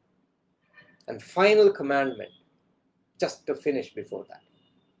 And final commandment, just to finish before that.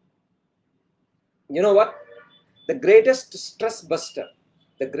 You know what? The greatest stress buster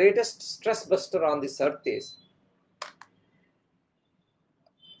on this earth is,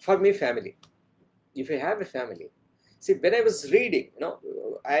 for me, family. If you have a family, see, when I was reading,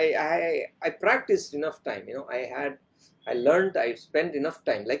 I practiced enough time. I spent enough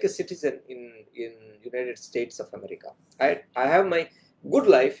time like a citizen in United States of America. I have my good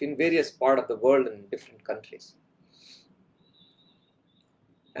life in various parts of the world in different countries.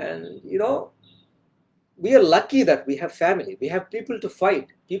 And we are lucky that we have family. We have people to fight,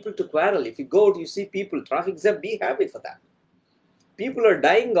 people to quarrel. If you go out, you see people, traffic jam, be happy for that. People are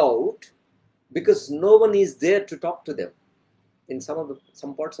dying out because no one is there to talk to them in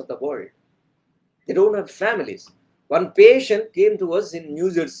some parts of the world. They don't have families. One patient came to us in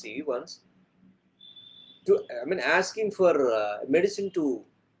New Jersey once, asking for medicine to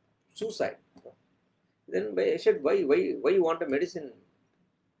suicide. Then I said, why you want a medicine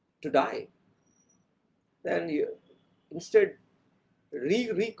to die? Then instead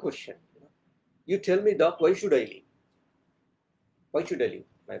re-question. You tell me, doc, why should I leave? Why should I leave?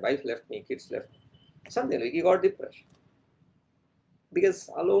 My wife left me, kids left me. Something like he got depressed. Because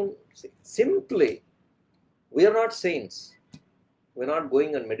alone, simply, we are not saints. We're not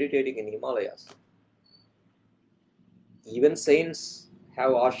going and meditating in Himalayas. Even saints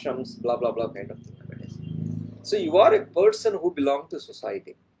have ashrams, blah, blah, blah kind of thing nowadays. So you are a person who belongs to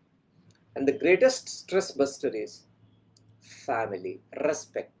society. And the greatest stress buster is family,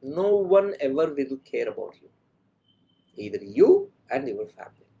 respect. No one ever will care about you. Either you and your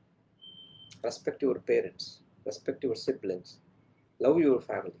family. Respect your parents. Respect your siblings. Love your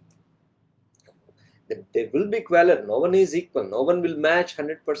family. There will be quarrel. No one is equal. No one will match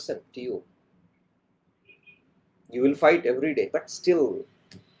 100% to you. You will fight every day. But still,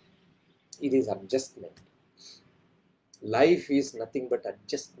 it is adjustment. Life is nothing but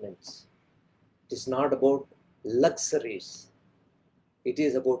adjustments. It is not about luxuries. It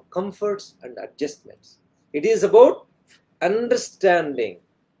is about comforts and adjustments. It is about understanding.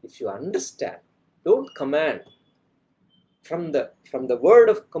 If you understand, don't command. From the word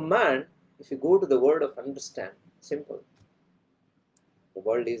of command, if you go to the word of understand, simple. The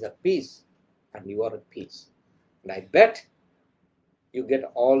world is at peace, and you are at peace. And I bet you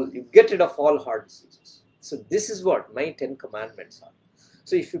get rid of all heart diseases. So this is what my 10 commandments are.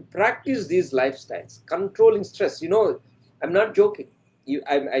 So if you practice these lifestyles, controlling stress, I'm not joking.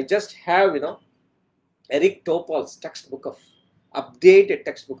 I just have, Eric Topol's updated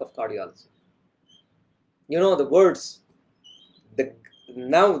textbook of cardiology. The words,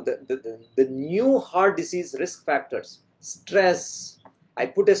 the new heart disease risk factors, stress. I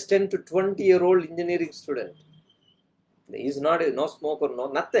put a 10 to 20-year-old engineering student. He's no smoker,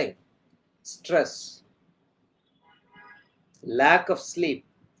 nothing. Stress, lack of sleep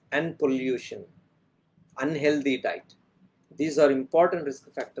and pollution, unhealthy diet. These are important risk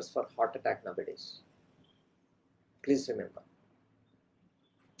factors for heart attack nowadays. Please remember.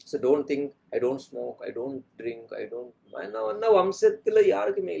 So don't think, I don't smoke, I don't drink,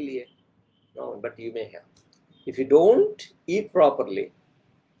 no, but you may have. If you don't eat properly,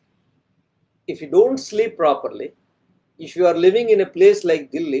 if you don't sleep properly, if you are living in a place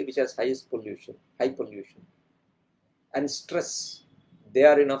like Delhi, which has high pollution, and stress, they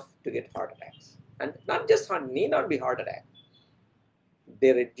are enough to get heart attacks. And not just need not be heart attack.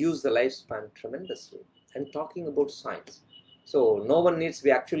 They reduce the lifespan tremendously. I'm talking about science. So no one needs to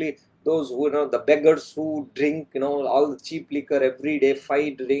be actually those who, the beggars who drink, all the cheap liquor every day,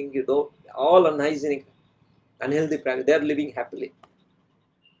 drink, all unhygienic, unhealthy practice. They're living happily.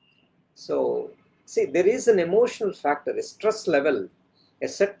 So, see, there is an emotional factor, a stress level, a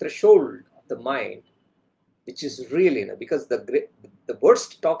set threshold of the mind, which is really, because the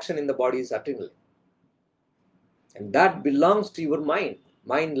worst toxin in the body is adrenaline. And that belongs to your mind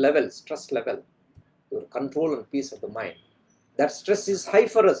level, stress level, your control and peace of the mind. That stress is high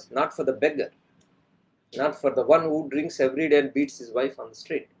for us, not for the beggar, not for the one who drinks every day and beats his wife on the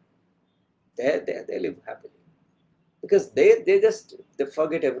street. They live happily. Because they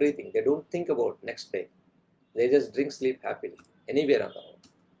forget everything. They don't think about next day. They just drink, sleep happily, anywhere on the world.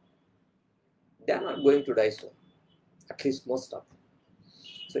 They are not going to die soon, at least most of them.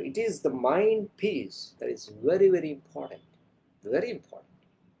 So it is the mind peace that is very, very important. Very important.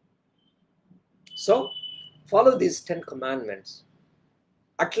 So follow these 10 commandments.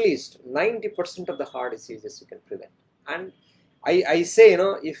 At least 90% of the heart diseases you can prevent. And I say,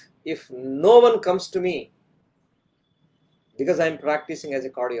 if no one comes to me, because I'm practicing as a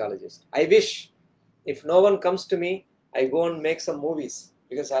cardiologist, I wish if no one comes to me, I go and make some movies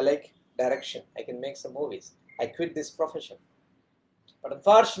because I like direction. I can make some movies. I quit this profession. But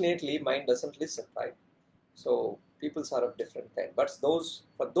unfortunately, mind doesn't listen, right? So people are of different kind. But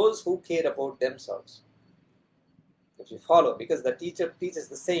for those who care about themselves, if you follow, because the teacher teaches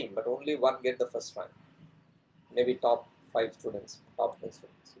the same, but only one get the first rank. Maybe top 5 students, top 10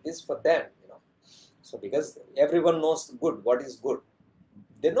 students. It is for them, So because everyone knows good, what is good.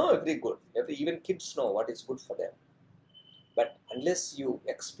 They know every good. Even kids know what is good for them. But unless you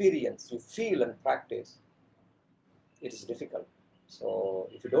experience, you feel and practice, it is difficult. So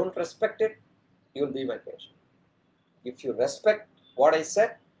if you don't respect it, you will be my patient. If you respect what I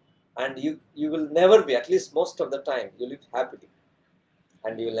said, and you will never be, at least most of the time, you live happily.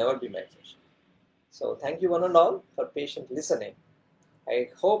 And you will never be my patient. So thank you one and all for patient listening. I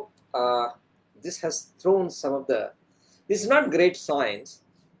hope this has thrown some of the, this is not great science,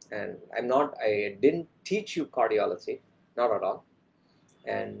 and I didn't teach you cardiology, not at all.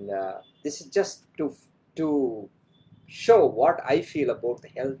 And this is just to show what I feel about the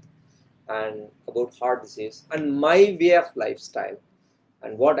health and about heart disease and my way of lifestyle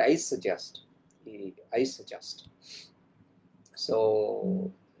and what I suggest.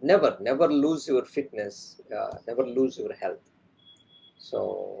 So never lose your fitness, never lose your health.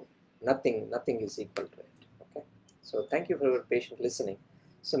 So nothing is equal to it. Okay. So thank you for your patient listening.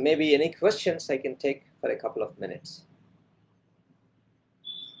 So maybe any questions I can take for a couple of minutes.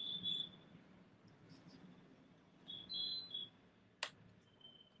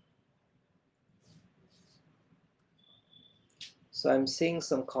 So I'm seeing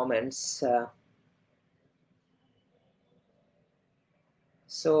some comments.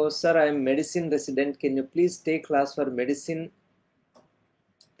 So, sir, I'm medicine resident. Can you please take class for medicine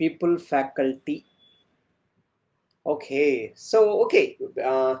people faculty? Okay. So, okay.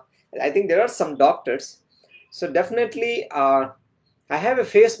 I think there are some doctors. So definitely, I have a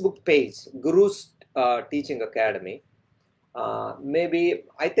Facebook page, Guru's Teaching Academy. Maybe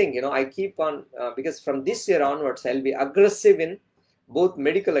I think, I keep on, because from this year onwards, I'll be aggressive in both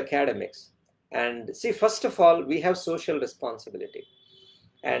medical academics. And see, first of all, we have social responsibility.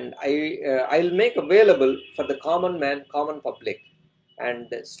 And I'll make available for the common man, common public.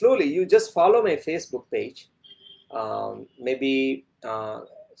 And slowly, you just follow my Facebook page. Maybe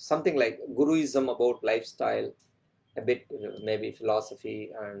something like Guruism about lifestyle, a bit maybe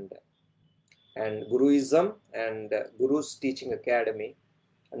philosophy, and Guruism and Guru's Teaching Academy,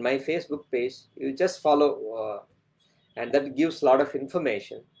 and my Facebook page. You just follow, and that gives a lot of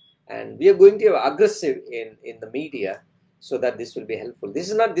information. And we are going to be aggressive in the media, so that this will be helpful. This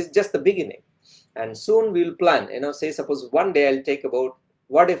is just the beginning, and soon we will plan. Say suppose one day I'll take about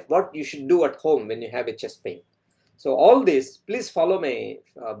what you should do at home when you have a chest pain. So all this, please follow my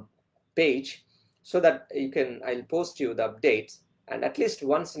page, so that I'll post you the updates, and at least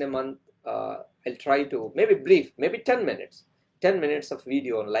once in a month I'll try to maybe brief, maybe 10 minutes of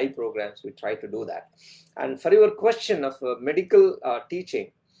video on live programs. We try to do that. And for your question of medical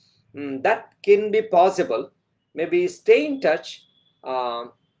teaching, that can be possible. Maybe stay in touch,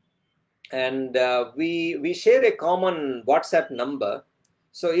 and we share a common WhatsApp number.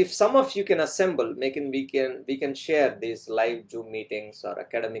 So if some of you can assemble, we can share these live Zoom meetings or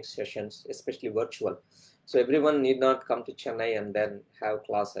academic sessions, especially virtual. So everyone need not come to Chennai and then have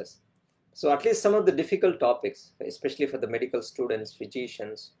classes. So at least some of the difficult topics, especially for the medical students,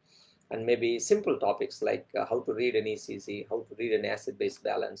 physicians, and maybe simple topics like how to read an ECG, how to read an acid-base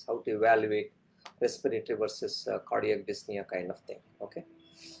balance, how to evaluate respiratory versus cardiac dyspnea kind of thing. Okay,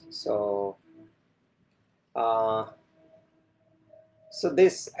 so so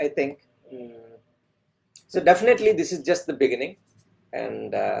this, I think, so definitely this is just the beginning,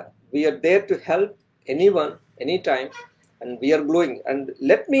 and we are there to help anyone, anytime, and we are growing. And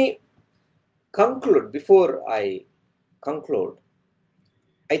let me conclude. Before I conclude,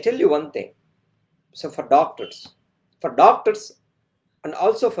 I tell you one thing. So for doctors and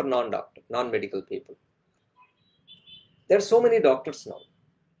also for non-medical people, there are so many doctors now.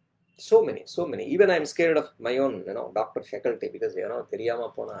 So many. Even I'm scared of my own, doctor faculty, because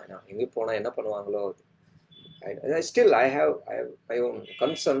theriyama pona enga pona enna pannuvaangalo. I have my own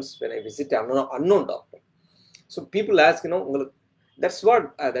concerns when I visit an unknown doctor. So people ask, that's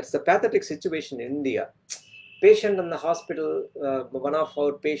the pathetic situation in India. Patient in the hospital, one of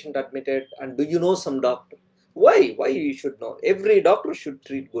our patient admitted, and do you know some doctor? Why you should know? Every doctor should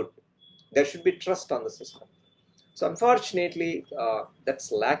treat good. There should be trust on the system. So unfortunately,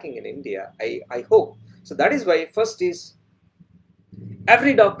 that's lacking in India. I hope. So that is why first is,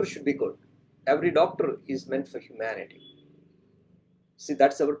 every doctor should be good. Every doctor is meant for humanity. See,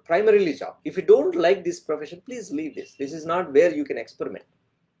 that's our primarily job. If you don't like this profession, please leave this. This is not where you can experiment.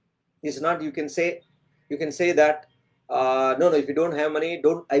 This is not, you can say that, no, if you don't have money,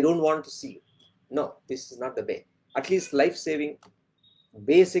 I don't want to see you. No, this is not the way. At least life-saving,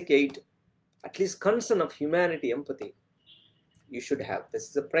 basic aid, at least concern of humanity, empathy, you should have. This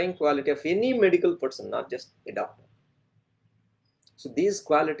is the prime quality of any medical person, not just a doctor. So these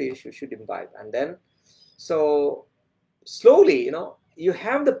qualities you should imbibe. And then, so slowly, you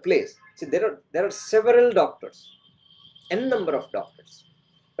have the place. See, there are several doctors, n number of doctors,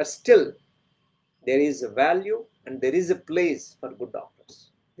 but still there is a value and there is a place for good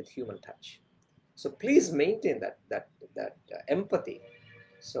doctors with human touch. So please maintain that empathy.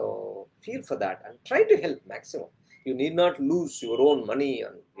 So feel for that and try to help maximum. You need not lose your own money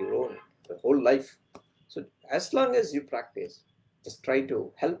and your whole life. So as long as you practice, just try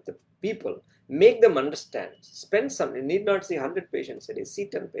to help the people, make them understand. Spend some, you need not see 100 patients a day, see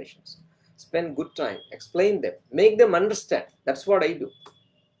 10 patients. Spend good time, explain them, make them understand. That's what I do.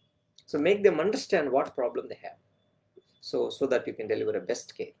 So make them understand what problem they have, so that you can deliver a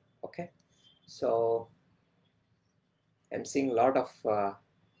best care. Okay, so I'm seeing a lot of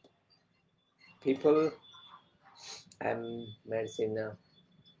people. I'm medicine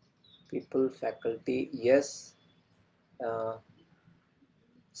people, faculty, yes.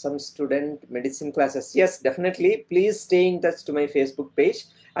 Some student medicine classes, yes, definitely. Please stay in touch to my Facebook page,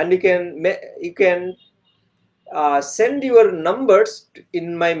 and you can send your numbers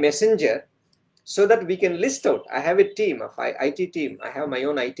in my messenger, so that we can list out. I have a team of IT team. I have my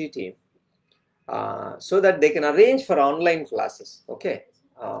own IT team, so that they can arrange for online classes. Okay,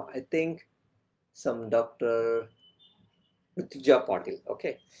 I think some Dr. Ritija Patil.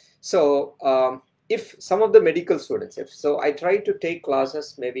 Okay, so if some of the medical students, so I try to take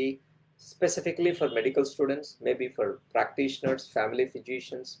classes maybe specifically for medical students, maybe for practitioners, family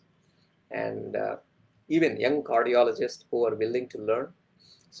physicians, and even young cardiologists who are willing to learn.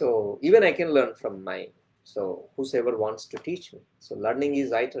 So even I can learn from so whosoever wants to teach me. So learning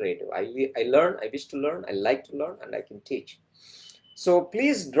is iterative. I learn, I wish to learn, I like to learn, and I can teach. So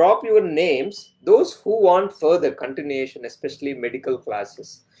please drop your names, those who want further continuation, especially medical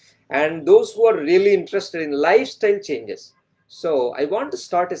classes, and those who are really interested in lifestyle changes. So I want to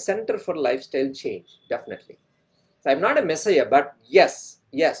start a center for lifestyle change, definitely. So I'm not a messiah, but yes,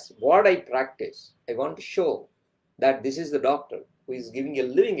 what I practice, I want to show that this is the doctor who is giving a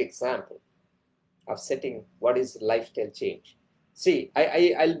living example of setting what is lifestyle change. See,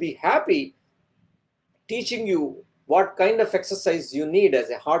 I'll be happy teaching you what kind of exercise you need as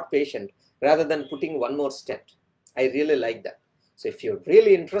a heart patient rather than putting one more stent. I really like that. So if you're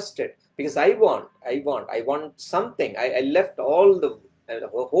really interested, because I want something. I left all the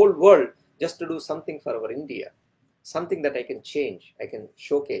whole world just to do something for our India, something that I can change, I can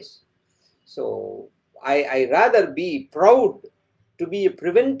showcase. So I rather be proud to be a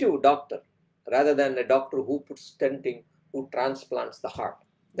preventive doctor rather than a doctor who puts stenting, who transplants the heart.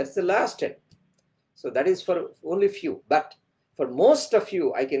 That's the last step. So that is for only few, but for most of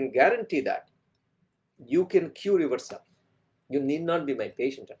you, I can guarantee that you can cure yourself. You need not be my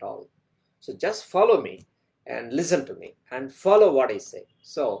patient at all. So just follow me and listen to me and follow what I say.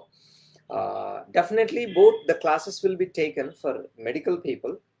 So definitely both the classes will be taken for medical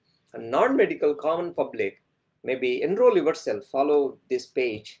people and non-medical common public. Maybe enroll yourself, follow this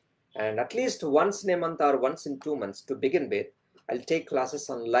page, and at least once in a month or once in 2 months to begin with, I'll take classes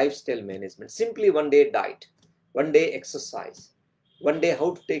on lifestyle management. Simply one day diet, one day exercise, one day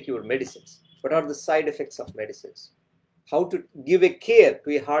how to take your medicines. What are the side effects of medicines? How to give a care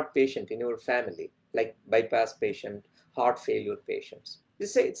to a heart patient in your family, like bypass patient, heart failure patients.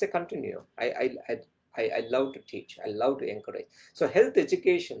 It's a continuum. I love to teach. I love to encourage. So health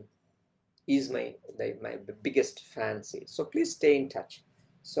education is my biggest fancy. So please stay in touch.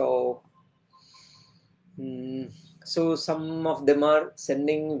 So so some of them are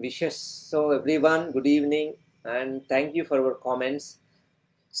sending wishes. So everyone, good evening and thank you for your comments.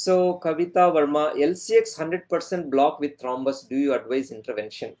 So Kavita Verma, LCX 100% block with thrombus, do you advise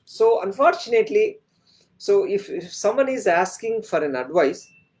intervention? So unfortunately, so if someone is asking for an advice,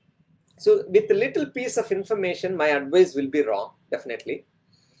 so with a little piece of information, my advice will be wrong, definitely.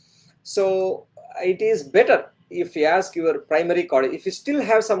 So it is better if you ask your primary cardiologist. If you still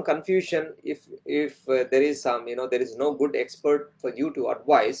have some confusion, if there is some, there is no good expert for you to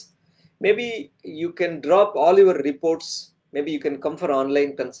advise, maybe you can drop all your reports. Maybe you can come for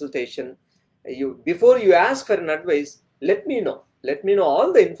online consultation. Before you ask for an advice, let me know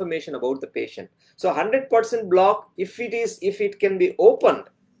all the information about the patient. So 100% block, if it can be opened,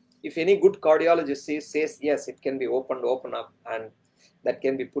 if any good cardiologist says yes, it can be open up, and that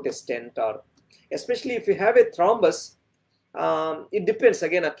can be put a stent, or especially if you have a thrombus, it depends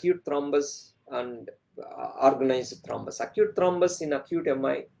again, acute thrombus and organized thrombus. Acute thrombus in acute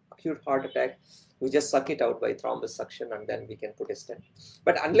MI, acute heart attack, we just suck it out by thrombus suction and then we can put a stent.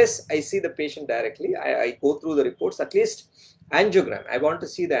 But unless I see the patient directly, I go through the reports, at least angiogram. I want to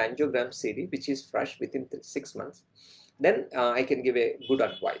see the angiogram CD, which is fresh within 6 months. Then I can give a good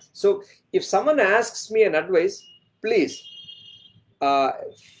advice. So if someone asks me an advice, please,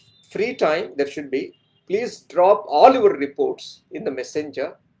 free time there should be, please drop all your reports in the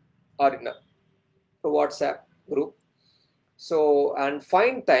messenger or in a WhatsApp group. So, and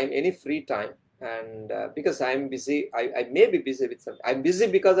find time, any free time, and because I'm busy, I may be busy with some, I'm busy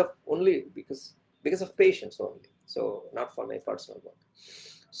because of patients only, so not for my personal work.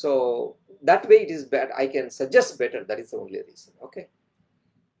 So that way it is bad, I can suggest better, that is the only reason. Okay.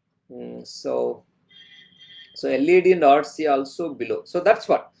 So LED and RC also below. So that's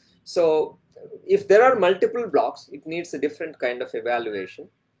what. So if there are multiple blocks, it needs a different kind of evaluation.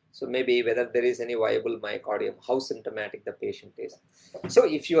 So maybe whether there is any viable myocardium, how symptomatic the patient is. So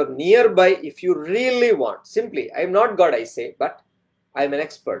if you are nearby, if you really want, simply, I'm not God, I say, but I'm an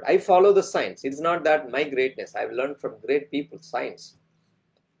expert. I follow the science. It's not that my greatness. I've learned from great people, science.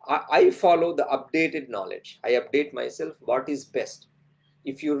 I follow the updated knowledge. I update myself what is best.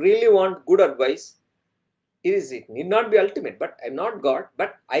 If you really want good advice, it need not be ultimate, but I'm not God,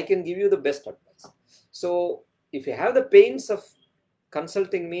 but I can give you the best advice. So if you have the pains of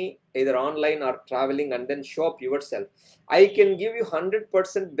consulting me either online or traveling and then show up yourself, I can give you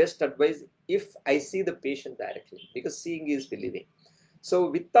 100% best advice if I see the patient directly, because seeing is believing.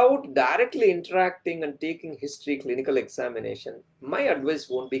 So without directly interacting and taking history, clinical examination, my advice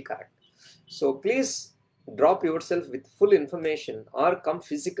won't be correct. So please drop yourself with full information or come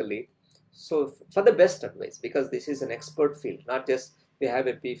physically, so for the best advice, because this is an expert field, not just we have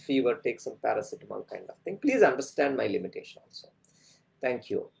a fever, take some paracetamol kind of thing. Please understand my limitation also.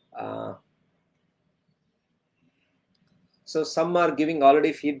 Thank you. So some are giving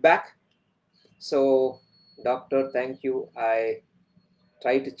already feedback. So doctor, thank you. I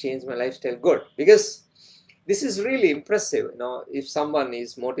try to change my lifestyle. Good, because this is really impressive, if someone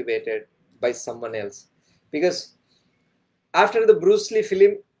is motivated by someone else. Because after the Bruce Lee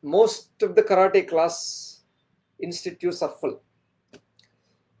film, most of the karate class institutes are full.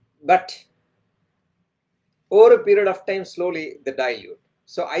 But over a period of time, slowly they dilute.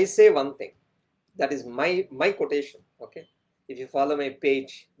 So I say one thing. That is my quotation. Okay. If you follow my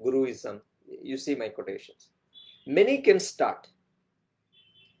page, Guruism, you see my quotations. Many can start.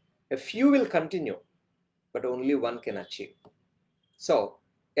 A few will continue, but only one can achieve. So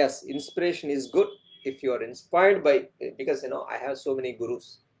yes, inspiration is good if you are inspired by, because I have so many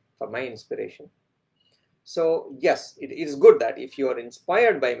gurus for my inspiration. So yes, it is good that if you are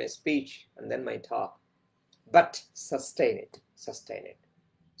inspired by my speech and then my talk, but sustain it.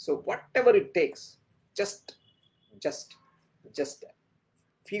 So whatever it takes, just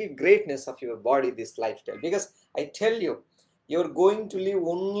feel greatness of your body, this lifestyle, because I tell you, you're going to live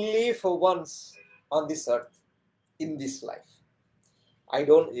only for once on this earth, in this life.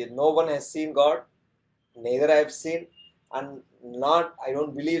 No one has seen God, neither I have seen, and I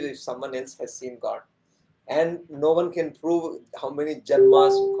don't believe if someone else has seen God, and no one can prove how many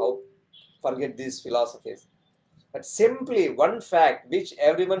janmas, forget these philosophies. But simply one fact which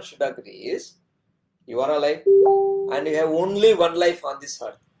everyone should agree is, you are alive and you have only one life on this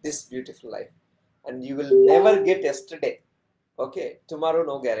earth, this beautiful life, and you will never get yesterday. Okay, tomorrow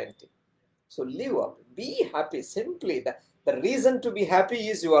no guarantee. So live up, be happy. Simply the reason to be happy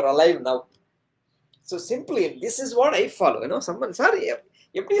is you are alive now. So simply this is what I follow. Someone, sorry,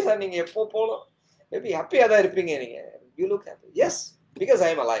 maybe happy you look happy. Yes, because I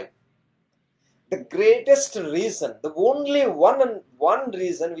am alive. The greatest reason, the only one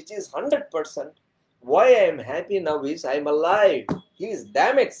reason which is 100% why I am happy now is I am alive. Please,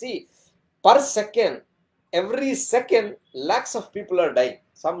 damn it, see, per second, every second, lakhs of people are dying.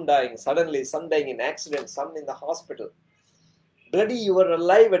 Some dying suddenly, some dying in accidents, some in the hospital. Bloody, you are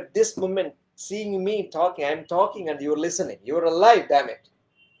alive at this moment, seeing me talking. I am talking and you are listening. You are alive, damn it.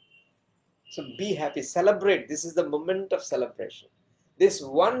 So be happy, celebrate. This is the moment of celebration. This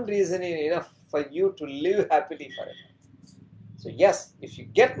one reason is enough for you to live happily forever. So yes, if you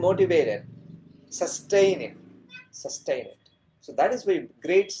get motivated, sustain it. So that is why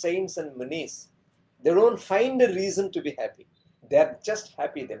great saints and munis, they don't find a reason to be happy. They are just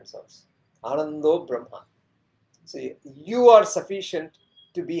happy themselves. Anando Brahma. So you are sufficient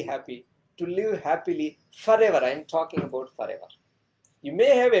to be happy, to live happily forever. I am talking about forever. You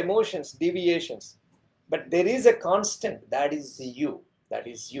may have emotions, deviations, but there is a constant. That is you. That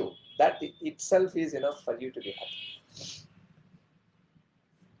is you. That itself is enough for you to be happy.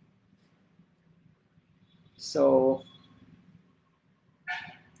 So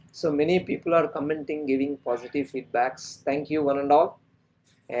many people are commenting, giving positive feedbacks. Thank you, one and all.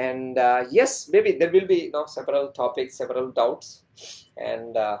 And yes, maybe there will be several topics, several doubts,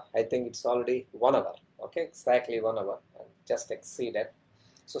 and I think it's already 1 hour. Okay, exactly 1 hour, and just exceeded.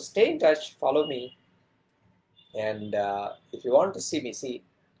 So stay in touch, follow me, and if you want to see me,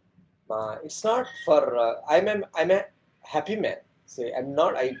 it's not for I'm a happy man. See,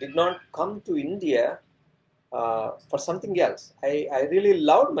 I did not come to India for something else. I really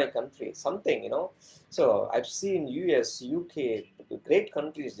loved my country, So I've seen US, UK, great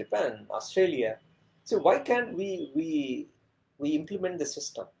countries, Japan, Australia. So why can't we implement the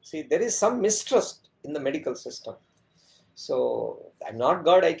system? See, there is some mistrust in the medical system. So I'm not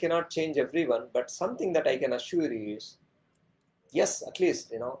God, I cannot change everyone, but something that I can assure you is, yes, at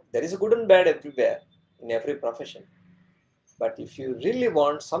least, there is a good and bad everywhere, in every profession. But if you really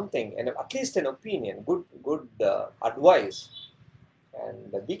want something, and at least an opinion, good advice,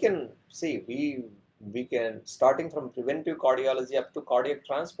 and we can see, we can, starting from preventive cardiology up to cardiac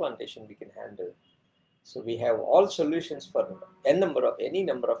transplantation, we can handle. So we have all solutions for any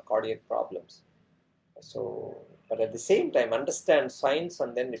number of cardiac problems. So, but at the same time, understand science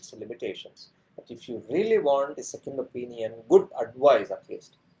and then its limitations. But if you really want a second opinion, good advice at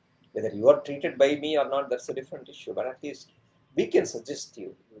least, whether you are treated by me or not, that's a different issue. But at least we can suggest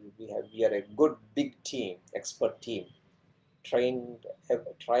you. We are a good big team, expert team, trained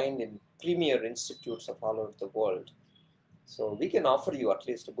in premier institutes of all over the world. So we can offer you at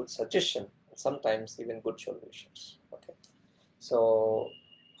least a good suggestion, and sometimes even good solutions. Okay. So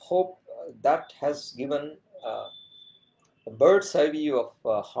hope that has given a bird's eye view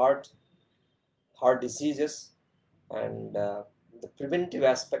of heart diseases and the preventive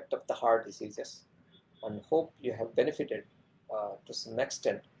aspect of the heart diseases, and hope you have benefited to some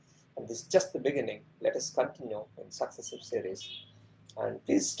extent. And this is just the beginning. Let us continue in successive series. And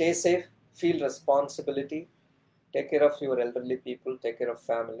please stay safe, feel responsibility, take care of your elderly people, take care of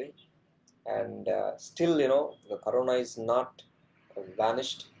family. And still, the corona is not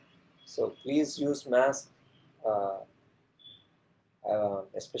vanished. So please use mask,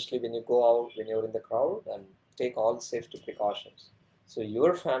 especially when you go out, when you're in the crowd, and take all safety precautions. So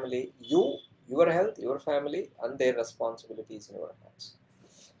your family, your health, your family, and their responsibilities in your hands.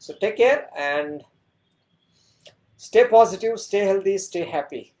 So take care and stay positive, stay healthy, stay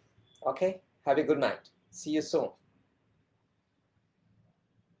happy. Okay? Have a good night. See you soon.